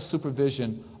careful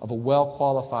supervision of a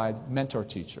well-qualified mentor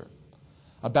teacher.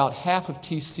 About half of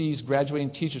TC's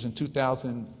graduating teachers in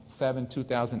 2007,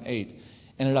 2008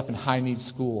 ended up in high-needs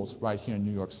schools right here in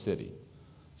New York City.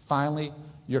 Finally,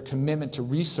 your commitment to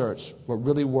research what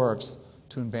really works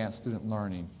to advance student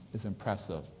learning is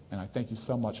impressive, and I thank you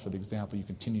so much for the example you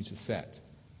continue to set.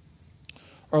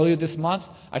 Earlier this month,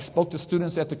 I spoke to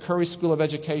students at the Curry School of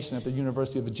Education at the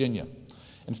University of Virginia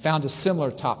and found a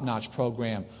similar top-notch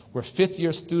program where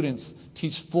fifth-year students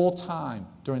teach full-time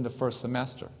during the first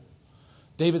semester.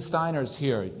 David Steiner is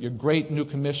here, your great new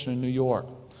commissioner in New York.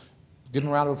 Give him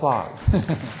a round of applause.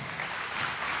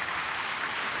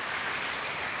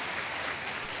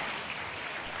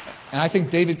 And I think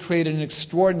David created an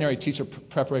extraordinary teacher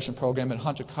preparation program at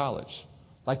Hunter College.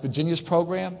 Like Virginia's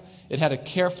program, it had a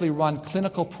carefully run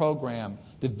clinical program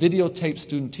that videotapes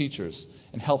student teachers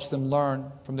and helps them learn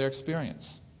from their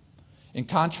experience. In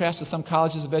contrast to some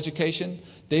colleges of education,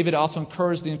 David also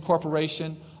encouraged the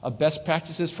incorporation of best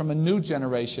practices from a new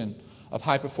generation of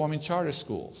high-performing charter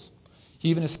schools. He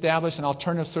even established an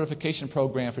alternative certification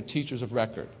program for teachers of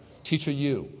record, Teacher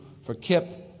U, for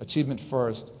KIPP, Achievement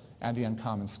First, and the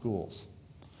Uncommon Schools.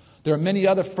 There are many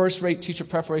other first-rate teacher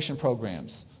preparation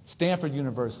programs, Stanford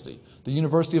University, the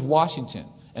University of Washington,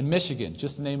 and Michigan,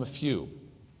 just to name a few.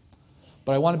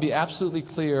 But I want to be absolutely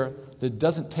clear that it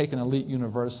doesn't take an elite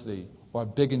university or a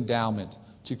big endowment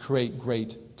to create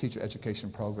great teacher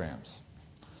education programs.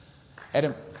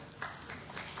 At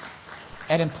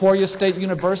Emporia State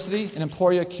University in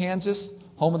Emporia, Kansas,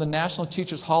 home of the National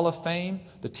Teachers Hall of Fame,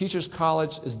 the Teachers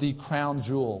College is the crown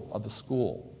jewel of the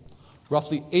school.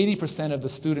 Roughly 80% of the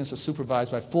students are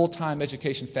supervised by full-time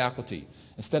education faculty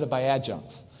instead of by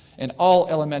adjuncts, and all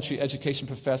elementary education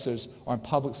professors are in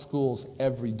public schools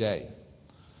every day.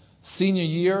 Senior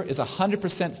year is a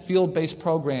 100% field-based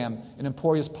program in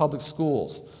Emporia's public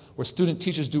schools, where student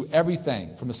teachers do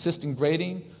everything from assisting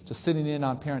grading to sitting in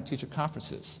on parent-teacher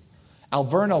conferences.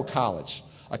 Alverno College,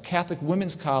 a Catholic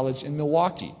women's college in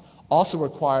Milwaukee, also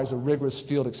requires a rigorous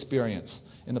field experience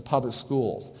in the public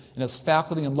schools, and its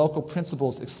faculty and local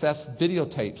principals access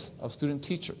videotapes of student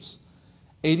teachers.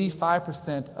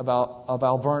 85% of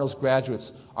Alverno's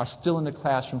graduates are still in the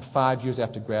classroom 5 years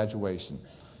after graduation,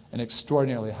 an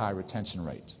extraordinarily high retention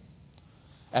rate.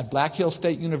 At Black Hill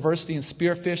State University in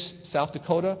Spearfish, South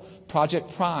Dakota,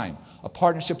 Project Prime, a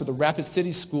partnership with the Rapid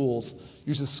City Schools,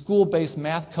 uses school-based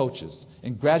math coaches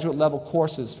and graduate-level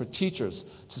courses for teachers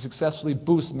to successfully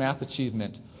boost math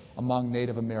achievement among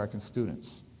Native American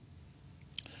students.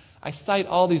 I cite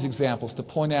all these examples to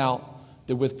point out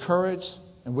that with courage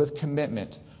and with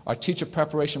commitment, Our teacher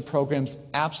preparation programs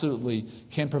absolutely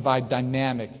can provide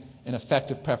dynamic and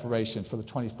effective preparation for the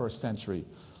 21st century,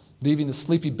 leaving the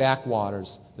sleepy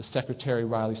backwaters that Secretary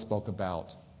Riley spoke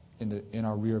about in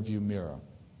our rearview mirror.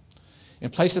 In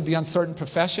place of the uncertain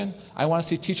profession, I want to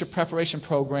see teacher preparation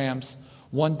programs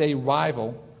one day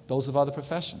rival those of other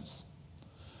professions.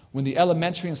 When the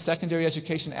Elementary and Secondary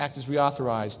Education Act is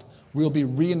reauthorized, we will be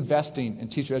reinvesting in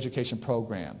teacher education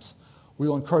programs. We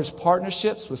will encourage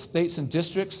partnerships with states and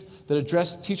districts that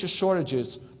address teacher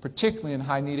shortages, particularly in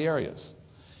high-need areas.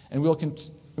 And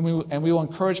we will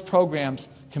encourage programs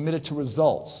committed to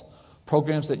results,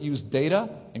 programs that use data,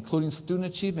 including student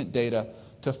achievement data,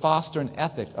 to foster an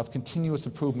ethic of continuous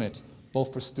improvement,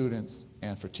 both for students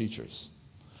and for teachers.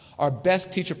 Our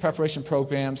best teacher preparation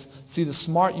programs see the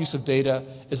smart use of data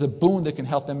as a boon that can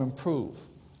help them improve,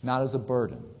 not as a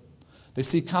burden. They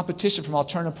see competition from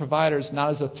alternative providers not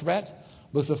as a threat,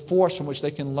 but as a force from which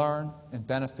they can learn and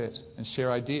benefit and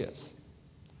share ideas.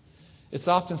 It's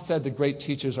often said that great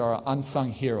teachers are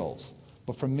unsung heroes,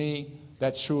 but for me,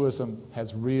 that truism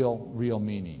has real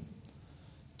meaning.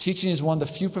 Teaching is one of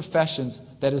the few professions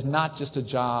that is not just a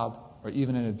job or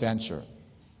even an adventure.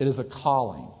 It is a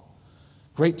calling.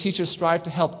 Great teachers strive to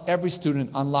help every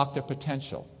student unlock their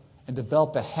potential and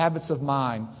develop the habits of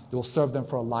mind that will serve them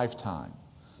for a lifetime.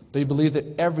 They believe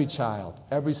that every child,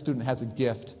 every student has a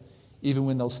gift, even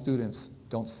when those students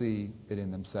don't see it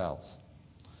in themselves.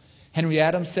 Henry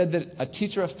Adams said that a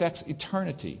teacher affects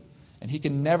eternity, and he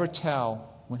can never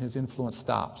tell when his influence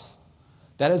stops.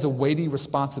 That is a weighty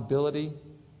responsibility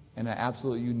and an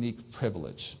absolutely unique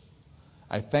privilege.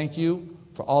 I thank you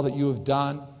for all that you have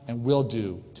done and will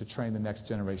do to train the next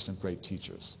generation of great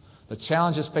teachers. The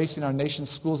challenges facing our nation's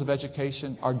schools of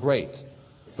education are great,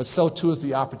 but so too is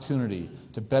the opportunity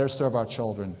to better serve our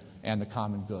children and the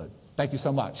common good. Thank you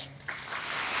so much.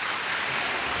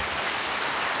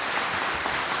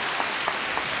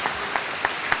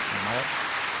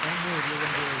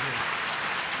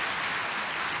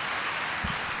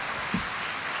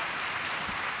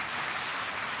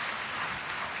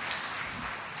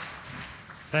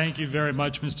 Thank you very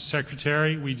much, Mr.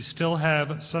 Secretary. We still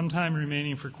have some time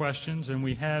remaining for questions, and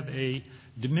we have a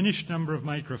diminished number of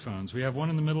microphones. We have one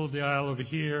in the middle of the aisle over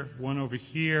here, one over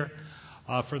here.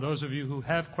 For those of you who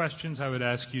have questions, I would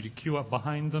ask you to queue up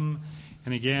behind them.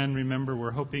 And again, remember,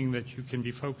 we're hoping that you can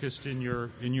be focused in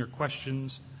your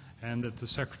questions and that the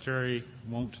Secretary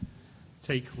won't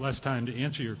take less time to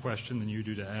answer your question than you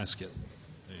do to ask it.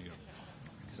 There you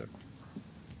go.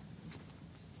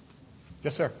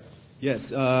 Yes, sir.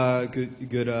 Yes,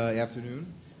 good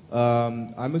afternoon.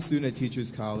 I'm a student at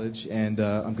Teachers College, and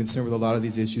I'm concerned with a lot of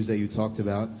these issues that you talked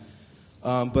about.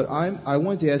 But I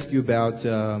wanted to ask you about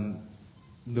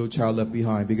No Child Left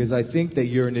Behind, because I think that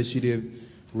your initiative,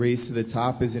 Race to the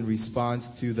Top, is in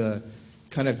response to the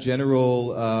kind of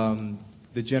general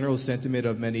sentiment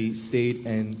of many state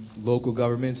and local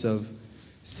governments of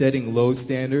setting low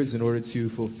standards in order to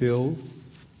fulfill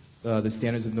the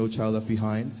standards of No Child Left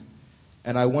Behind.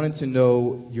 And I wanted to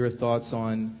know your thoughts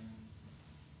on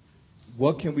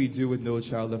what can we do with No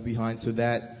Child Left Behind so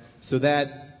that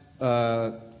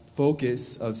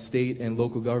focus of state and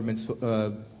local governments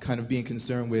kind of being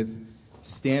concerned with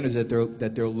standards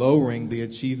that they're lowering the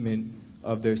achievement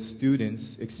of their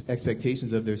students,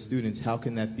 expectations of their students. How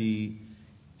can that be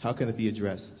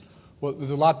addressed? Well, there's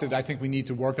a lot that I think we need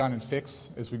to work on and fix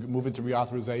as we move into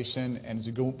reauthorization and as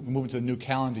we move into the new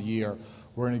calendar year.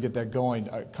 We're going to get that going.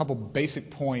 A couple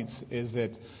basic points is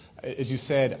that, as you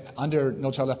said, under No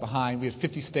Child Left Behind, we have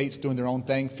 50 states doing their own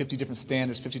thing, 50 different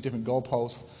standards, 50 different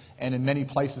goalposts, and in many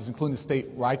places, including the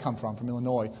state where I come from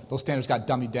Illinois, those standards got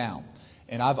dummied down.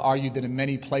 And I've argued that in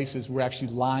many places we're actually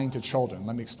lying to children.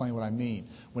 Let me explain what I mean.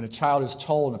 When a child is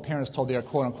told, and a parent is told they are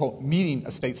quote-unquote meeting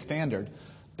a state standard,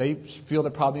 they feel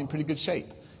they're probably in pretty good shape.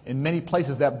 In many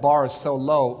places, that bar is so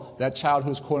low, that child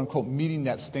who is quote-unquote meeting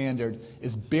that standard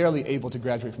is barely able to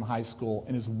graduate from high school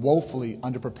and is woefully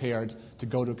underprepared to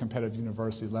go to a competitive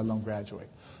university, let alone graduate.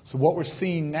 So what we're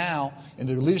seeing now, and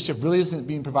the leadership really isn't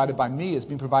being provided by me, it's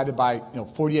being provided by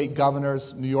 48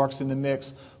 governors, New York's in the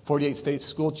mix, 48 state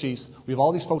school chiefs. We have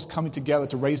all these folks coming together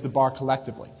to raise the bar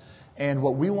collectively. And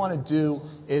what we want to do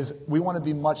is we want to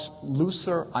be much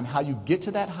looser on how you get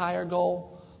to that higher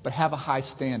goal, but have a high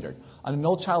standard. On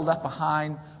No Child Left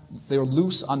Behind, they're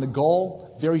loose on the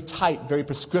goal, very tight, very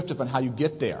prescriptive on how you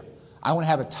get there. I want to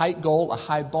have a tight goal, a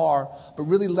high bar, but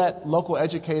really let local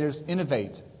educators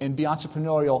innovate and be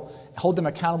entrepreneurial, hold them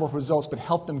accountable for results, but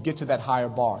help them get to that higher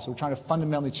bar. So we're trying to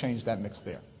fundamentally change that mix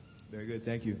there. Very good.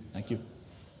 Thank you. Thank you.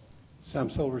 Sam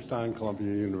Silverstein,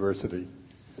 Columbia University.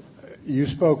 You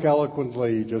spoke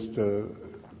eloquently just a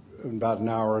about an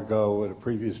hour ago at a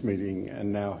previous meeting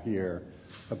and now here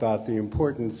about the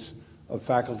importance of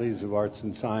faculties of arts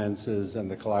and sciences and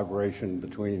the collaboration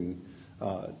between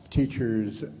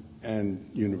teachers and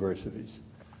universities.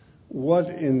 What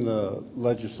in the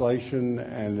legislation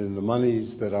and in the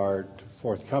monies that are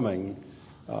forthcoming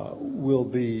will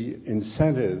be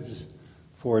incentives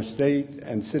for state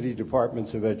and city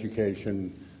departments of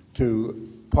education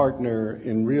to partner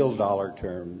in real dollar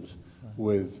terms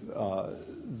with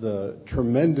the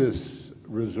tremendous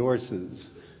resources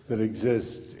that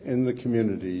exist in the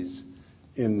communities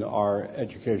in our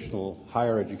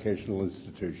higher educational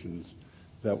institutions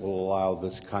that will allow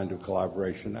this kind of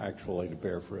collaboration actually to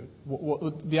bear fruit?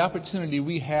 Well, the opportunity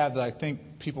we have that I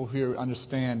think people here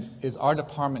understand is our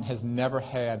department has never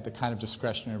had the kind of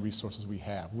discretionary resources we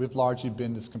have. We've largely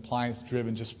been this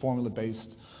compliance-driven, just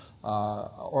formula-based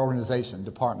organization,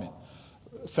 department.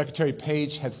 Secretary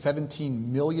Page had $17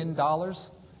 million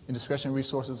in discretionary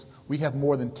resources. We have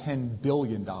more than $10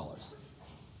 billion.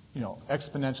 You know,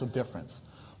 exponential difference.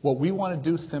 What we want to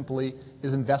do simply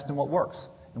is invest in what works.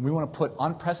 And we want to put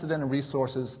unprecedented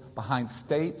resources behind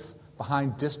states,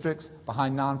 behind districts,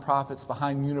 behind nonprofits,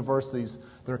 behind universities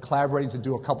that are collaborating to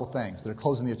do a couple things. That are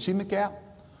closing the achievement gap,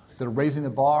 that are raising the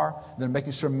bar, and they're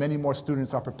making sure many more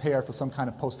students are prepared for some kind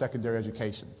of post-secondary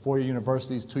education. 4-year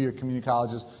universities, 2-year community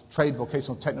colleges, trade,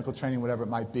 vocational, technical training, whatever it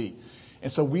might be. And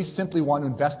so we simply want to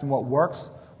invest in what works.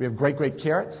 We have great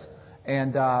carrots.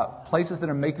 And places that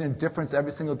are making a difference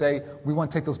every single day, we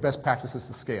want to take those best practices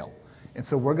to scale. And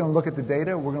so we're going to look at the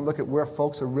data. We're going to look at where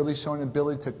folks are really showing the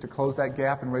ability to close that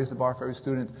gap and raise the bar for every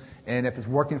student. And if it's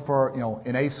working for,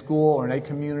 in a school or in a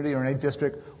community or in a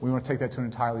district, we want to take that to an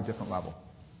entirely different level.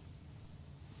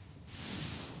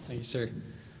 Thank you, sir.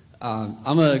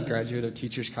 I'm a graduate of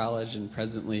Teachers College and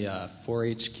presently a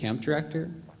 4-H camp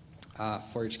director.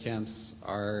 4-H camps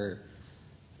are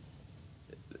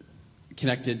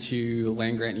connected to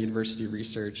land-grant university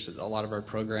research, a lot of our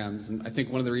programs. And I think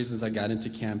one of the reasons I got into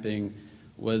camping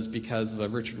was because of a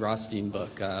Richard Rothstein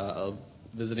book, a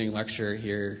visiting lecturer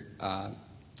here.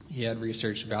 He had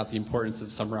research about the importance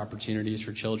of summer opportunities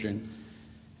for children.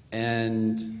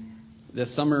 And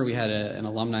this summer we had an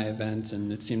alumni event,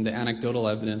 and it seemed the anecdotal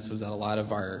evidence was that a lot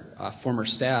of our former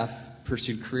staff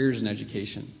pursued careers in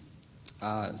education.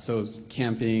 So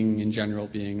camping in general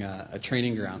being a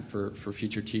training ground for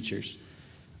future teachers.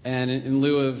 And in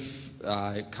lieu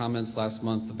of comments last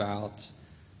month about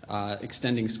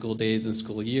extending school days and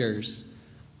school years,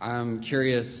 I'm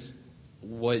curious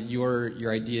what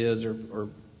your ideas or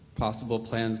possible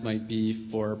plans might be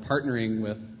for partnering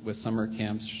with summer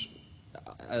camps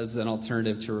as an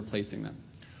alternative to replacing them.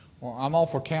 Well, I'm all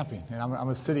for camping, and I'm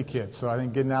a city kid, so I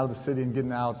think getting out of the city and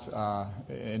getting out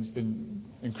and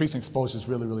increasing exposure is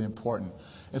really, really important.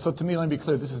 And so to me, let me be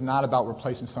clear, this is not about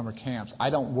replacing summer camps. I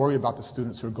don't worry about the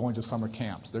students who are going to summer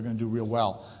camps. They're going to do real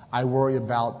well. I worry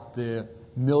about the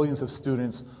millions of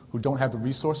students who don't have the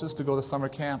resources to go to summer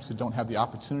camps, who don't have the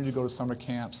opportunity to go to summer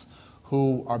camps,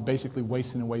 who are basically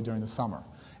wasting away during the summer.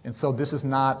 And so this is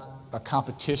not a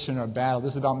competition or a battle.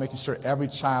 This is about making sure every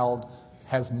child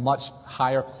has much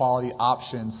higher quality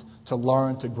options to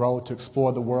learn, to grow, to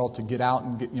explore the world, to get out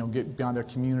and get beyond their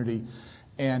community.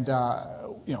 And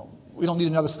we don't need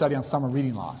another study on summer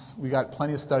reading loss. We got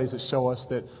plenty of studies that show us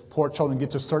that poor children get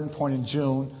to a certain point in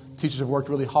June, teachers have worked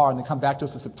really hard, and they come back to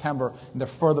us in September, and they're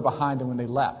further behind than when they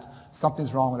left.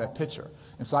 Something's wrong with that picture.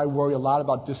 And so I worry a lot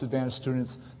about disadvantaged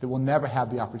students that will never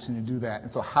have the opportunity to do that.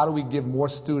 And so how do we give more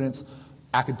students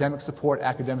academic support,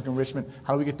 academic enrichment?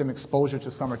 How do we get them exposure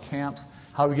to summer camps?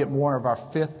 How do we get more of our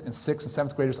 5th and 6th and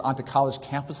 7th graders onto college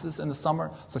campuses in the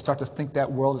summer so they start to think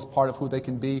that world is part of who they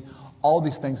can be? All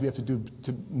these things we have to do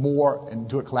more and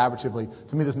do it collaboratively.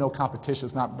 To me, there's no competition.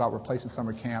 It's not about replacing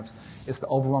summer camps. It's the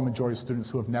overwhelming majority of students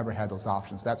who have never had those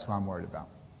options. That's who I'm worried about.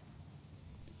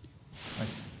 Thank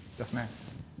you. Yes, ma'am.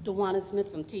 DeWanna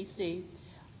Smith from TC.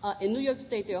 In New York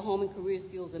State, their home and career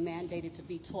skills are mandated to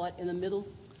be taught in the middle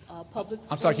public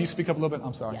schools. I'm sorry, can you speak up a little bit?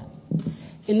 I'm sorry. Yes.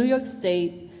 In New York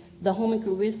State, the home and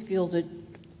career skills are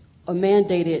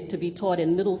mandated to be taught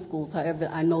in middle schools. However,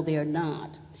 I know they are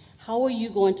not. How are you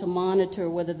going to monitor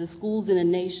whether the schools in the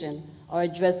nation are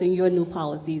addressing your new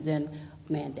policies and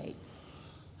mandates?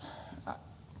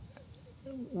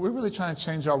 We're really trying to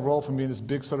change our role from being this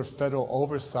big sort of federal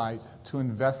oversight to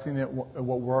investing in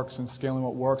what works and scaling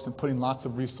what works and putting lots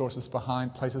of resources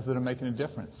behind places that are making a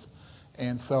difference.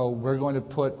 And so we're going to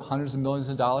put hundreds of millions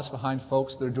of dollars behind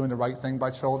folks that are doing the right thing by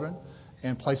children,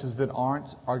 and places that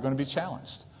aren't are going to be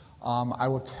challenged. I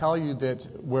will tell you that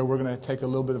where we're going to take a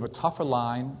little bit of a tougher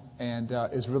line and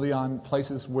is really on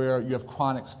places where you have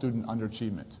chronic student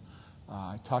underachievement.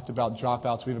 I talked about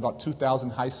dropouts. We have about 2,000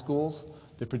 high schools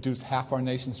that produce half our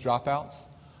nation's dropouts.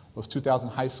 Those 2,000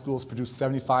 high schools produce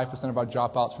 75% of our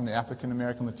dropouts from the African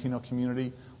American Latino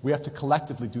community. We have to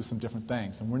collectively do some different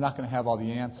things, and we're not going to have all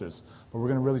the answers, but we're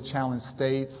going to really challenge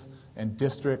states and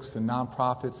districts and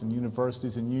nonprofits and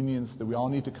universities and unions that we all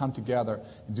need to come together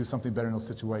and do something better in those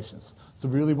situations. So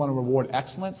we really want to reward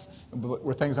excellence, but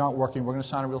where things aren't working, we're going to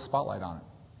shine a real spotlight on it.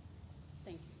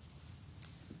 Thank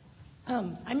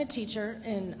you. I'm a teacher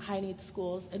in high-needs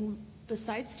schools, and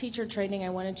besides teacher training, I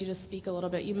wanted you to speak a little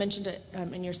bit. You mentioned it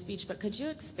in your speech, but could you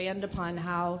expand upon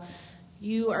how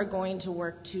you are going to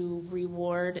work to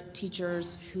reward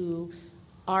teachers who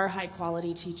are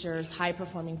high-quality teachers,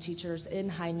 high-performing teachers in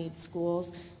high-needs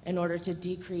schools in order to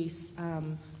decrease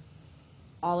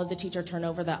all of the teacher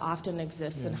turnover that often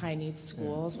exists in high-needs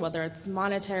schools, whether it's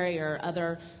monetary or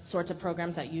other sorts of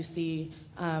programs that you see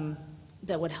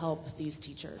that would help these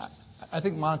teachers? I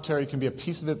think monetary can be a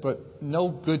piece of it, but no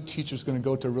good teacher is going to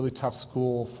go to a really tough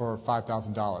school for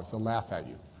 $5,000. They'll laugh at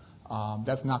you.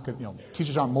 That's not good. You know,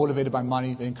 teachers aren't motivated by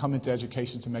money. They didn't come into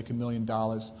education to make $1 million.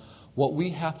 What we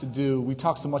have to do, we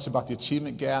talk so much about the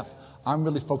achievement gap. I'm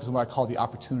really focused on what I call the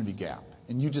opportunity gap.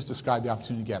 And you just described the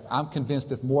opportunity gap. I'm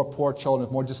convinced if more poor children,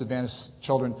 if more disadvantaged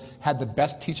children had the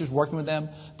best teachers working with them,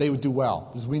 they would do well.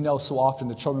 Because we know so often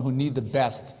the children who need the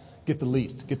best get the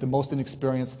least, get the most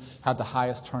inexperience, have the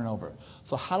highest turnover.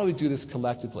 So how do we do this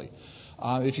collectively?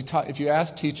 If you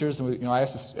ask teachers, and I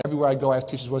ask this everywhere I go, I ask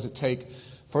teachers, what does it take?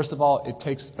 First of all, it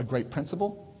takes a great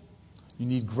principal. You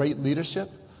need great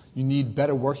leadership. You need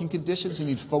better working conditions. You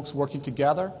need folks working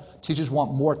together. Teachers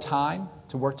want more time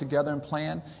to work together and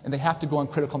plan, and they have to go in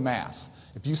critical mass.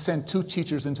 If you send 2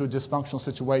 teachers into a dysfunctional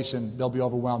situation, they'll be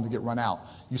overwhelmed and get run out.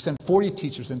 You send 40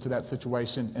 teachers into that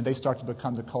situation, and they start to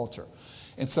become the culture.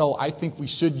 And so I think we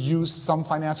should use some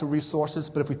financial resources,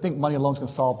 but if we think money alone is going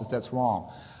to solve this, that's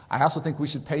wrong. I also think we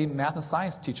should pay math and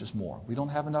science teachers more. We don't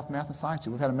have enough math and science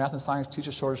teachers. We've had a math and science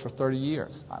teacher shortage for 30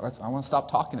 years. I want to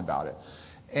stop talking about it.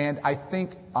 And I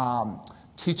think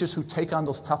teachers who take on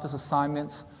those toughest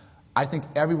assignments, I think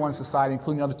everyone in society,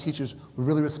 including other teachers, would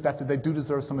really respect that they do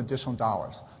deserve some additional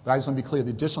dollars. But I just want to be clear,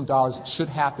 the additional dollars should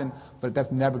happen, but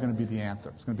that's never going to be the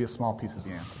answer. It's going to be a small piece of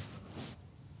the answer.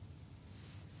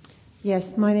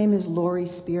 Yes, my name is Lori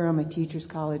Spear. I'm a Teachers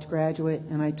College graduate,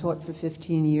 and I taught for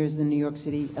 15 years in New York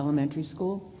City Elementary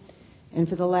School. And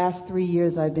for the last 3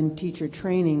 years, I've been teacher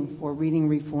training for Reading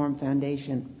Reform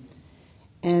Foundation.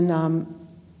 And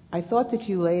I thought that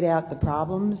you laid out the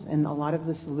problems and a lot of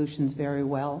the solutions very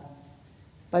well.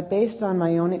 But based on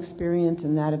my own experience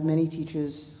and that of many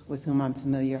teachers with whom I'm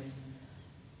familiar,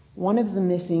 one of the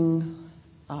missing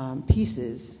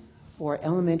pieces for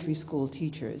elementary school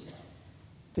teachers,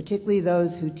 particularly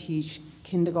those who teach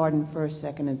kindergarten, first,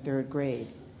 second, and third grade,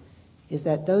 is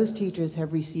that those teachers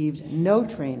have received no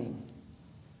training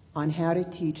on how to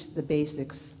teach the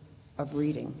basics of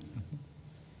reading.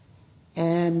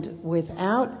 And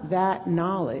without that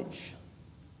knowledge,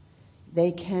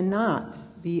 they cannot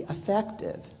be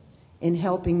effective in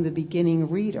helping the beginning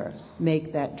reader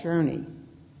make that journey.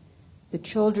 The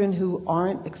children who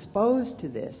aren't exposed to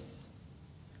this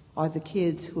are the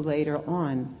kids who later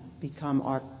on become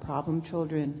our problem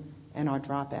children and our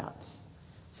dropouts.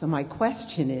 So my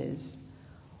question is,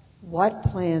 what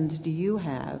plans do you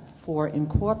have for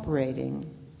incorporating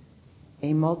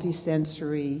a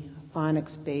multisensory,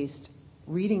 phonics-based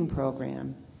reading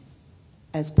program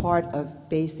as part of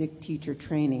basic teacher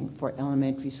training for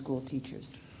elementary school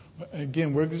teachers?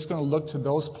 Again, we're just going to look to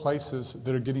those places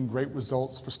that are getting great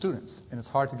results for students. And it's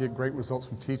hard to get great results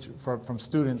from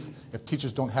students if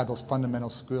teachers don't have those fundamental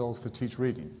skills to teach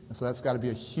reading. And so that's got to be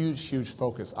a huge, huge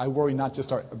focus. I worry not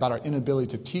just about our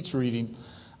inability to teach reading,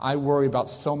 I worry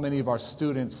about so many of our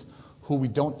students who we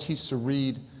don't teach to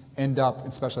read end up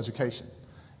in special education.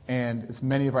 And it's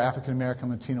many of our African American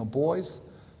Latino boys.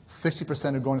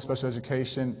 60% who go into special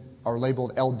education are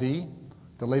labeled LD.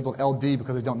 They're labeled LD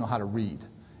because they don't know how to read.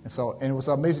 And what's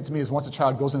amazing to me is once a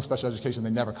child goes into special education,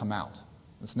 they never come out.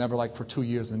 It's never like for 2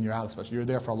 years and you're out of special. You're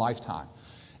there for a lifetime.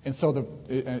 And so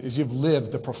as you've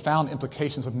lived, the profound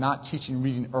implications of not teaching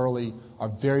reading early are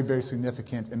very, very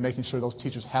significant, and making sure those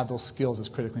teachers have those skills is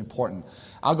critically important.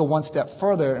 I'll go one step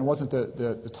further, and it wasn't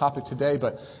the topic today,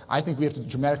 but I think we have to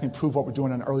dramatically improve what we're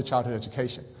doing in early childhood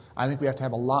education. I think we have to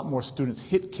have a lot more students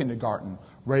hit kindergarten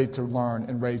ready to learn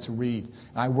and ready to read.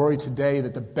 And I worry today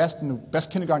that the best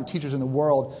kindergarten teachers in the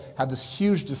world have this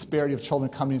huge disparity of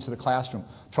children coming into the classroom.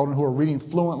 Children who are reading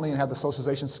fluently and have the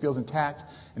socialization skills intact,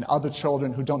 and other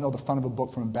children who don't know the front of a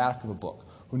book from the back of a book,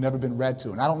 who've never been read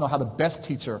to. And I don't know how the best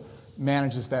teacher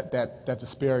manages that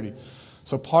disparity.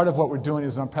 So part of what we're doing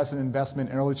is an unprecedented investment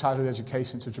in early childhood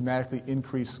education to dramatically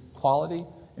increase quality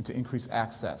and to increase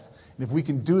access. And if we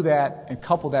can do that and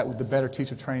couple that with the better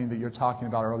teacher training that you're talking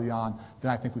about early on,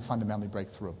 then I think we fundamentally break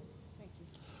through. Thank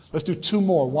you. Let's do two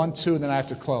more. 1, 2, and then I have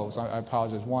to close. I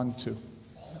apologize. 1, 2.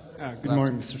 Good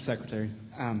morning, Mr. Secretary.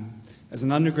 As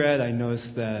an undergrad, I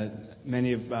noticed that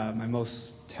many of my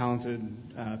most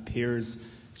talented peers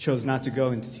chose not to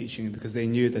go into teaching because they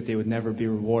knew that they would never be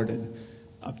rewarded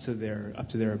up to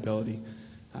their ability.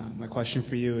 My question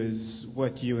for you is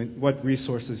what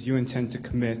resources you intend to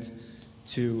commit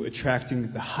to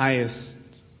attracting the highest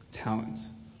talent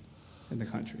in the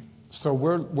country? So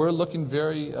we're looking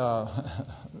very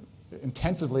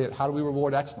intensively at how do we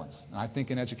reward excellence. And I think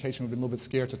in education we've been a little bit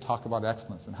scared to talk about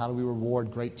excellence and how do we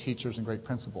reward great teachers and great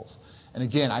principals. And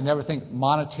again, I never think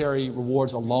monetary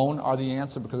rewards alone are the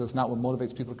answer because it's not what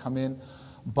motivates people to come in.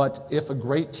 But if a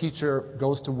great teacher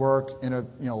goes to work in a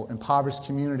impoverished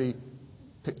community,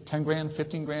 pick 10 grand,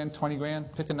 15 grand, 20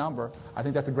 grand, pick a number, I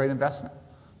think that's a great investment.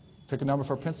 Pick a number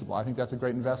for a principal, I think that's a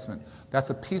great investment.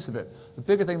 That's a piece of it. The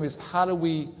bigger thing is how do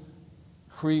we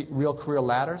create real career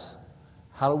ladders?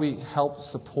 How do we help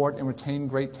support and retain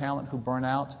great talent who burn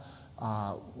out?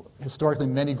 Historically,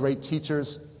 many great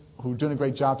teachers who are doing a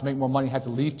great job to make more money had to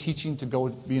leave teaching to go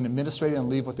be an administrator and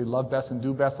leave what they love best and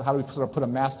do best. So how do we sort of put a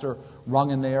master rung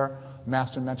in there,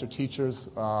 master and mentor teachers,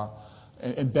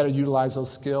 and better utilize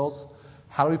those skills?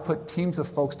 How do we put teams of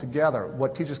folks together?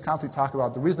 What teachers constantly talk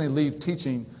about, the reason they leave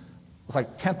teaching, it's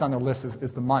like 10th on their list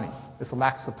is the money. It's the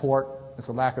lack of support. It's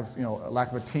a lack of,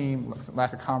 a team,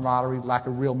 lack of camaraderie, lack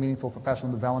of real meaningful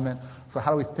professional development. So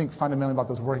how do we think fundamentally about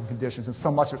those working conditions? And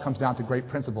so much of it comes down to great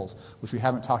principles, which we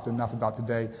haven't talked enough about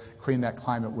today, creating that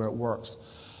climate where it works.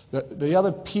 The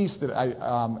other piece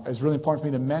that is really important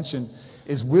for me to mention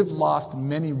is we've lost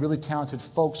many really talented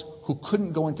folks who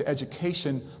couldn't go into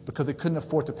education because they couldn't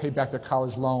afford to pay back their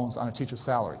college loans on a teacher's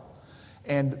salary.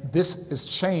 And this has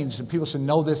changed, and people should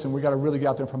know this, and we've got to really get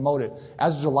out there and promote it.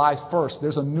 As of July 1st,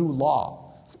 there's a new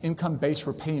law. It's income-based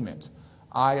repayment,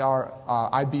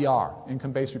 IBR,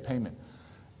 income-based repayment.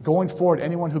 Going forward,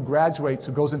 anyone who graduates,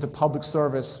 who goes into public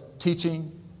service,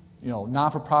 teaching,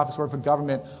 non-for-profits, work for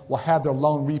government, will have their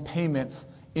loan repayments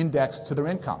indexed to their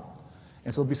income.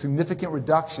 And so there'll be significant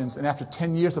reductions, and after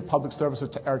 10 years of public service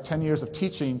or 10 years of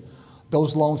teaching,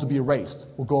 those loans will be erased,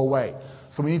 will go away.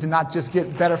 So we need to not just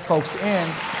get better folks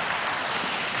in,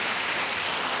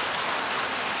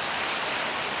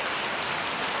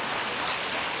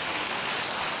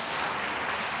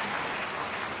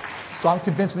 so I'm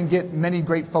convinced we can get many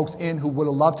great folks in who would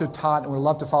have loved to have taught and would have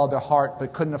loved to follow their heart,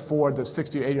 but couldn't afford the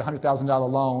 $60,000 or $80,000 or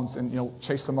 $100,000 loans and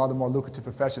chase some other more lucrative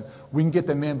profession. We can get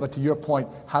them in, but to your point,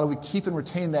 how do we keep and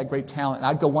retain that great talent? And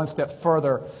I'd go one step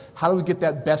further. How do we get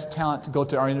that best talent to go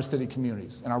to our inner city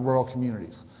communities and our rural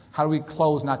communities? How do we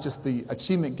close not just the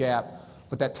achievement gap,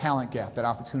 but that talent gap, that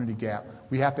opportunity gap?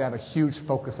 We have to have a huge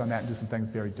focus on that and do some things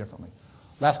very differently.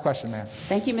 Last question, ma'am.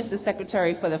 Thank you, Mr.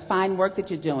 Secretary, for the fine work that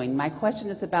you're doing. My question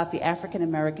is about the African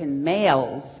American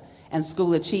males and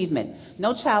school achievement.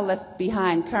 No Child Left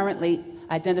Behind currently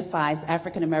identifies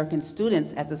African American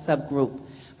students as a subgroup,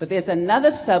 but there's another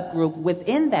subgroup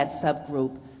within that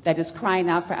subgroup that is crying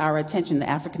out for our attention, the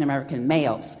African American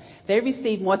males. They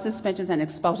receive more suspensions and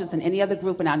expulsions than any other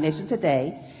group in our nation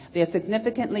today. They are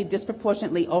significantly,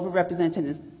 disproportionately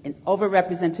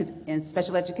overrepresented in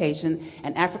special education,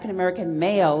 and African American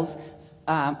males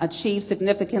achieve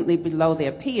significantly below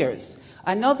their peers.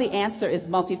 I know the answer is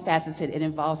multifaceted. It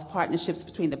involves partnerships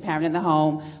between the parent and the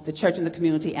home, the church and the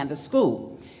community, and the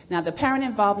school. Now, the parent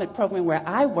involvement program where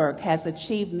I work has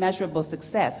achieved measurable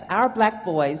success. Our black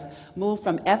boys move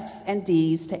from F's and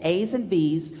D's to A's and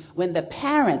B's when the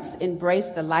parents embrace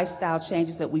the lifestyle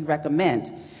changes that we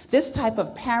recommend. This type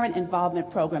of parent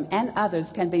involvement program and others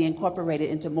can be incorporated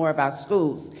into more of our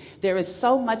schools. There is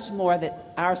so much more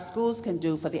that our schools can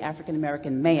do for the African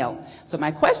American male. So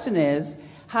my question is,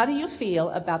 how do you feel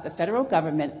about the federal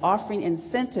government offering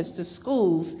incentives to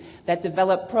schools that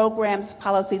develop programs,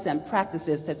 policies, and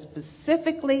practices that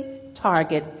specifically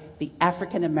target the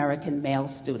African American male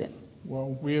student?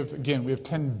 Well, we have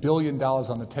 $10 billion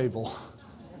on the table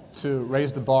to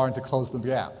raise the bar and to close the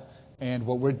gap. And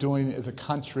what we're doing as a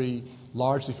country,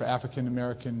 largely for African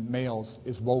American males,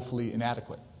 is woefully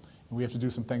inadequate. And we have to do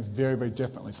some things very, very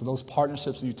differently. So those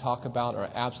partnerships that you talk about are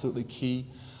absolutely key.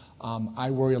 I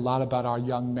worry a lot about our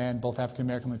young men, both African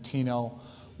American and Latino,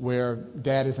 where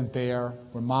dad isn't there,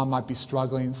 where mom might be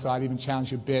struggling. So I'd even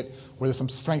challenge you a bit, where there's some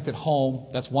strength at home.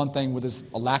 That's one thing, where there's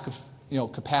a lack of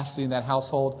capacity in that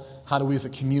household. How do we as a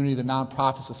community, the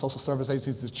nonprofits, the social service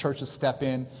agencies, the churches step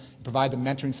in and provide the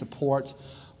mentoring support?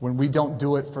 When we don't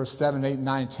do it for 7, 8,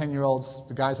 9, 10-year-olds,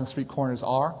 the guys on street corners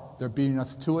are. They're beating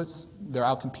us to it. They're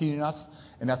out-competing us,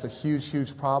 and that's a huge,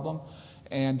 huge problem.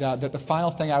 And the final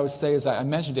thing I would say is that I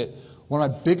mentioned it, one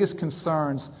of my biggest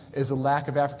concerns is the lack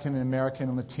of African American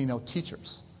and Latino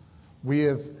teachers. We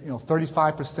have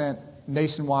 35%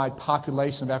 nationwide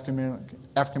population of African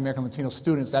American Latino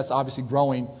students. That's obviously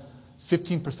growing.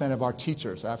 15% of our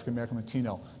teachers are African American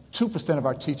Latino. 2% of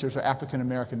our teachers are African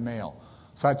American male.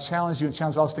 So I challenge you and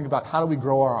challenge all to think about how do we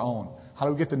grow our own? How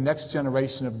do we get the next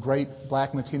generation of great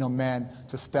black and Latino men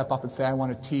to step up and say, I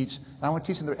want to teach, and I want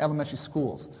to teach in their elementary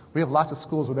schools. We have lots of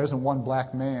schools where there isn't one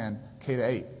black man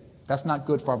K-8. That's not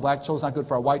good for our black children, it's not good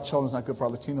for our white children, it's not good for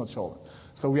our Latino children.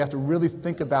 So we have to really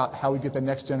think about how we get the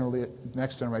next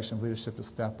generation of leadership to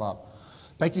step up.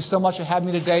 Thank you so much for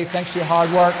having me today. Thanks for your hard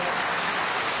work.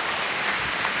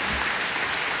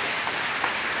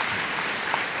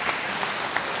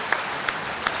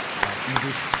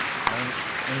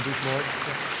 Introduce Lloyd?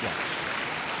 Yeah.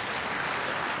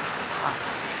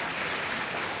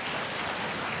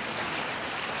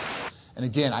 And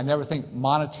again, I never think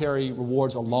monetary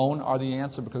rewards alone are the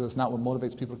answer because it's not what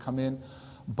motivates people to come in.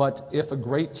 But if a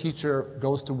great teacher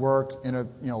goes to work in a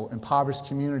impoverished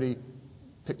community,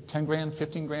 pick 10 grand,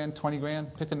 15 grand, 20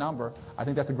 grand, pick a number, I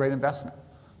think that's a great investment.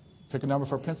 Pick a number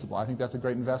for a principal, I think that's a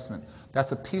great investment.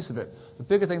 That's a piece of it. The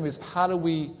bigger thing is how do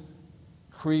we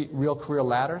create real career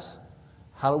ladders?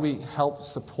 How do we help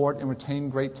support and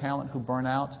retain great talent who burn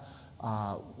out?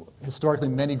 Historically,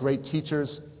 many great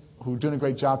teachers who are doing a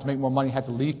great job to make more money had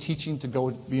to leave teaching to go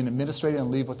be an administrator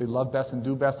and leave what they love best and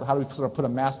do best. So how do we sort of put a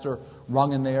master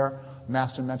rung in there,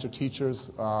 master and mentor teachers,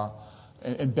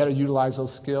 and better utilize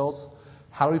those skills?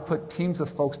 How do we put teams of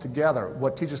folks together?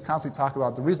 What teachers constantly talk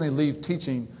about, the reason they leave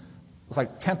teaching, it's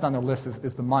like 10th on their list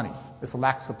is the money. It's the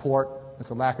lack of support. It's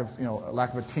a lack of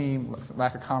a team,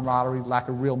 lack of camaraderie, lack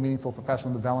of real meaningful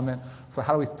professional development. So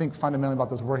how do we think fundamentally about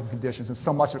those working conditions? And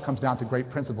so much of it comes down to great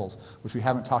principles, which we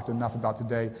haven't talked enough about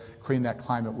today, creating that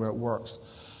climate where it works.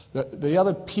 The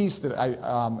other piece that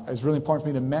is really important for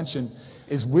me to mention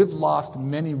is we've lost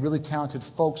many really talented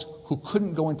folks who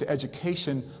couldn't go into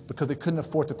education because they couldn't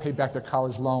afford to pay back their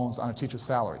college loans on a teacher's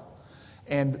salary.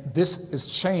 And this has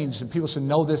changed, and people should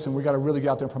know this, and we've got to really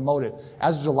get out there and promote it.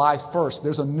 As of July 1st,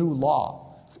 there's a new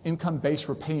law. It's income-based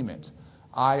repayment,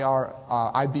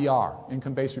 IBR,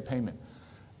 income-based repayment.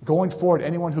 Going forward,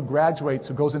 anyone who graduates,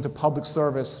 who goes into public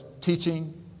service,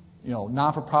 teaching,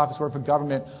 non-for-profits, work for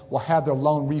government, will have their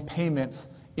loan repayments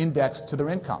indexed to their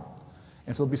income.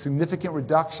 And so there'll be significant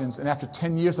reductions, and after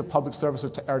 10 years of public service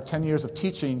or 10 years of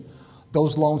teaching,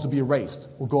 those loans will be erased,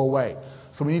 will go away.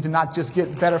 So we need to not just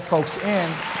get better folks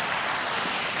in,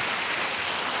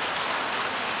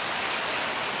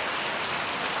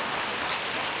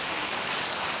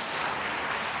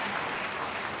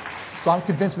 so I'm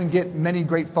convinced we can get many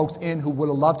great folks in who would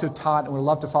have loved to have taught and would have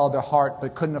loved to follow their heart,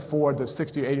 but couldn't afford the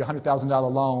 $60,000 or $80,000 or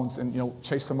 $100,000 loans and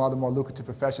chase some other more lucrative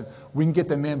profession. We can get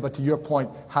them in, but to your point,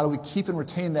 how do we keep and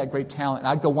retain that great talent? And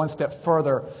I'd go one step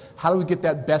further. How do we get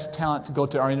that best talent to go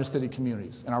to our inner city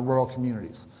communities and our rural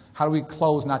communities? How do we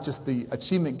close not just the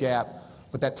achievement gap,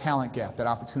 but that talent gap, that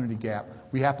opportunity gap?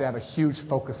 We have to have a huge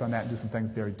focus on that and do some things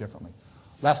very differently.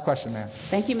 Last question, ma'am.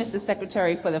 Thank you, Mr.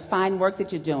 Secretary, for the fine work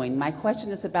that you're doing. My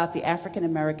question is about the African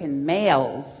American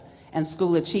males and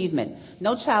school achievement.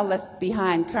 No Child Left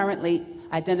Behind currently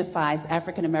identifies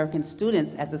African American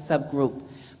students as a subgroup,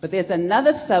 but there's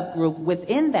another subgroup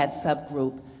within that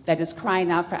subgroup that is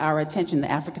crying out for our attention,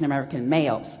 the African American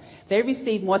males. They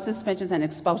receive more suspensions and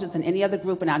expulsions than any other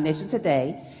group in our nation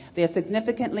today. They are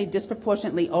significantly,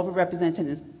 disproportionately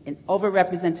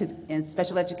overrepresented in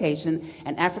special education,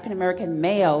 and African American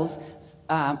males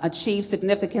achieve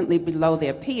significantly below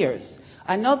their peers.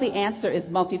 I know the answer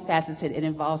is multifaceted. It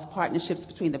involves partnerships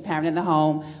between the parent and the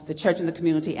home, the church and the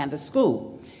community, and the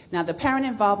school. Now, the parent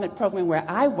involvement program where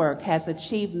I work has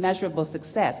achieved measurable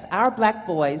success. Our black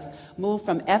boys move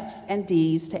from F's and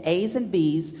D's to A's and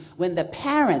B's when the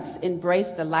parents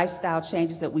embrace the lifestyle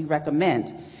changes that we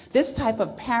recommend. This type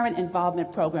of parent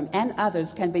involvement program and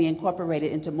others can be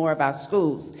incorporated into more of our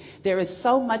schools. There is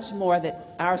so much more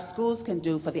that our schools can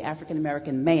do for the African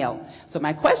American male. So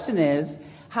my question is,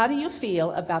 how do you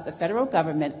feel about the federal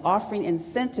government offering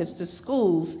incentives to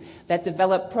schools that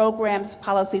develop programs,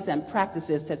 policies, and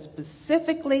practices that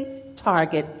specifically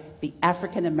target the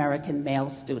African American male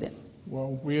student?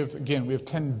 Well, we have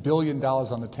 $10 billion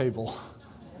on the table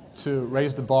to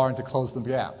raise the bar and to close the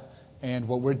gap. And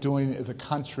what we're doing as a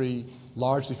country,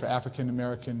 largely for African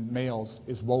American males,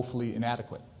 is woefully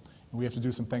inadequate. And we have to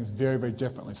do some things very, very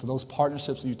differently. So those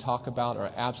partnerships that you talk about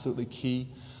are absolutely key.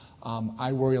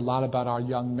 I worry a lot about our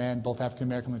young men, both African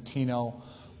American and Latino,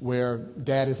 where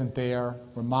dad isn't there,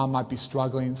 where mom might be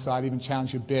struggling. So I'd even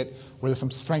challenge you a bit where there's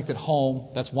some strength at home.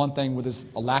 That's one thing where there's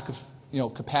a lack of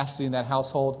capacity in that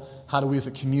household. How do we as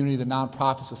a community, the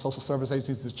nonprofits, the social service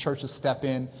agencies, the churches step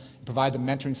in and provide the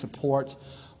mentoring support?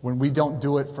 When we don't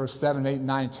do it for 7, 8,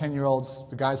 9, and 10-year-olds,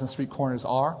 the guys on street corners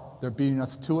are. They're beating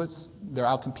us to it. They're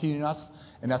out-competing us,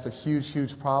 and that's a huge,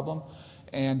 huge problem.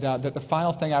 And the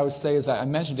final thing I would say is that I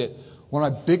mentioned it, one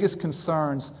of my biggest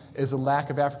concerns is the lack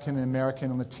of African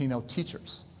American and Latino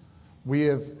teachers. We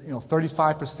have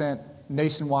 35%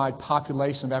 nationwide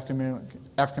population of African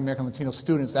American and Latino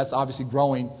students. That's obviously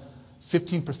growing.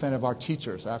 15% of our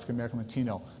teachers are African American and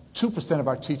Latino. 2% of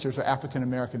our teachers are African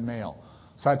American male.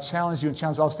 So I challenge you and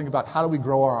challenge all to think about how do we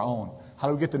grow our own? How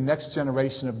do we get the next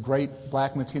generation of great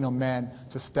black and Latino men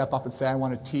to step up and say, I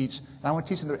want to teach, and I want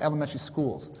to teach in the elementary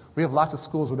schools. We have lots of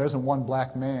schools where there isn't one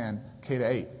black man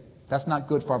K-8. That's not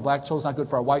good for our black children, it's not good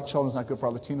for our white children, it's not good for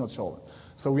our Latino children.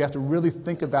 So we have to really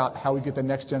think about how we get the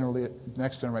next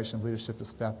generation of leadership to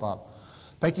step up.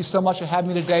 Thank you so much for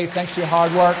having me today. Thanks for your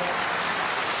hard work.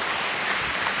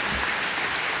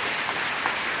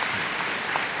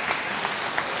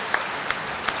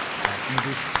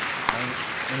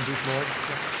 Introduce Lord?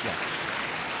 Yeah.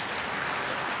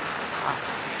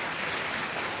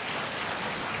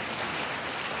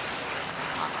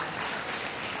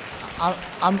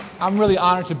 I'm really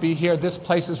honored to be here. This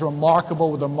place is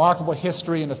remarkable, with a remarkable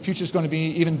history, and the future is going to be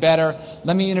even better.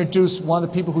 Let me introduce one of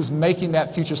the people who's making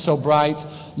that future so bright,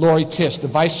 Lori Tisch, the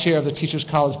Vice Chair of the Teachers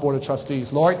College Board of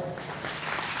Trustees. Lori?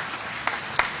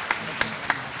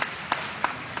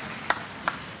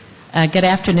 Good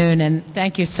afternoon, and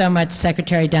thank you so much,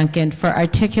 Secretary Duncan, for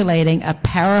articulating a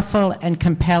powerful and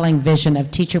compelling vision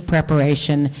of teacher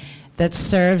preparation that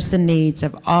serves the needs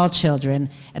of all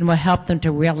children and will help them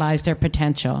to realize their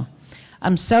potential.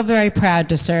 I'm so very proud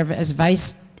to serve as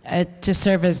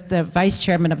the Vice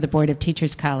Chairman of the Board of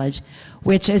Teachers College,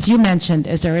 which, as you mentioned,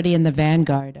 is already in the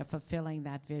vanguard of fulfilling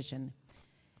that vision.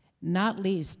 Not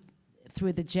least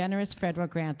through the generous federal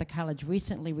grant the college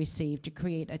recently received to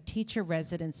create a teacher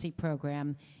residency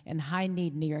program in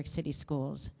high-need New York City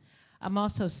schools. I'm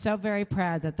also so very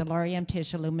proud that the Lori M.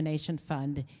 Tisch Illumination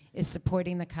Fund is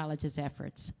supporting the college's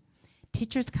efforts.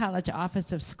 Teachers College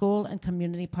Office of School and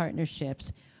Community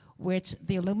Partnerships, which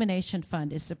the Illumination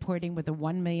Fund is supporting with a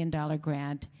 $1 million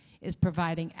grant, is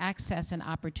providing access and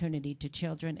opportunity to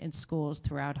children in schools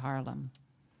throughout Harlem.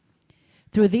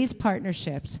 Through these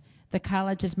partnerships, the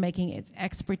college is making its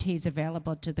expertise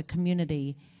available to the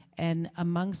community and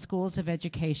among schools of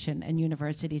education and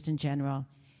universities in general,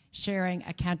 sharing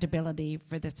accountability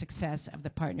for the success of the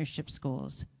partnership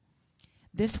schools.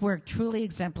 This work truly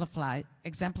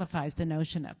exemplifies the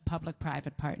notion of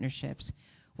public-private partnerships,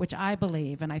 which I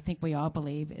believe, and I think we all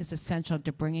believe, is essential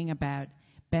to bringing about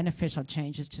beneficial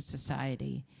changes to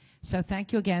society. So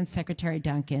thank you again, Secretary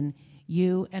Duncan.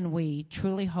 You and we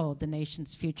truly hold the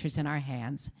nation's futures in our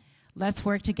hands. Let's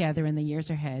work together in the years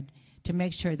ahead to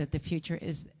make sure that the future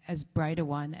is as bright a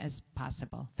one as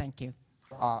possible. Thank you.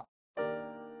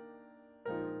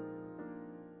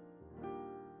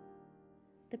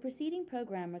 The preceding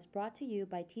program was brought to you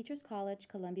by Teachers College,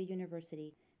 Columbia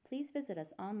University. Please visit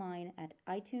us online at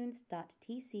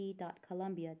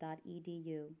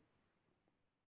itunes.tc.columbia.edu.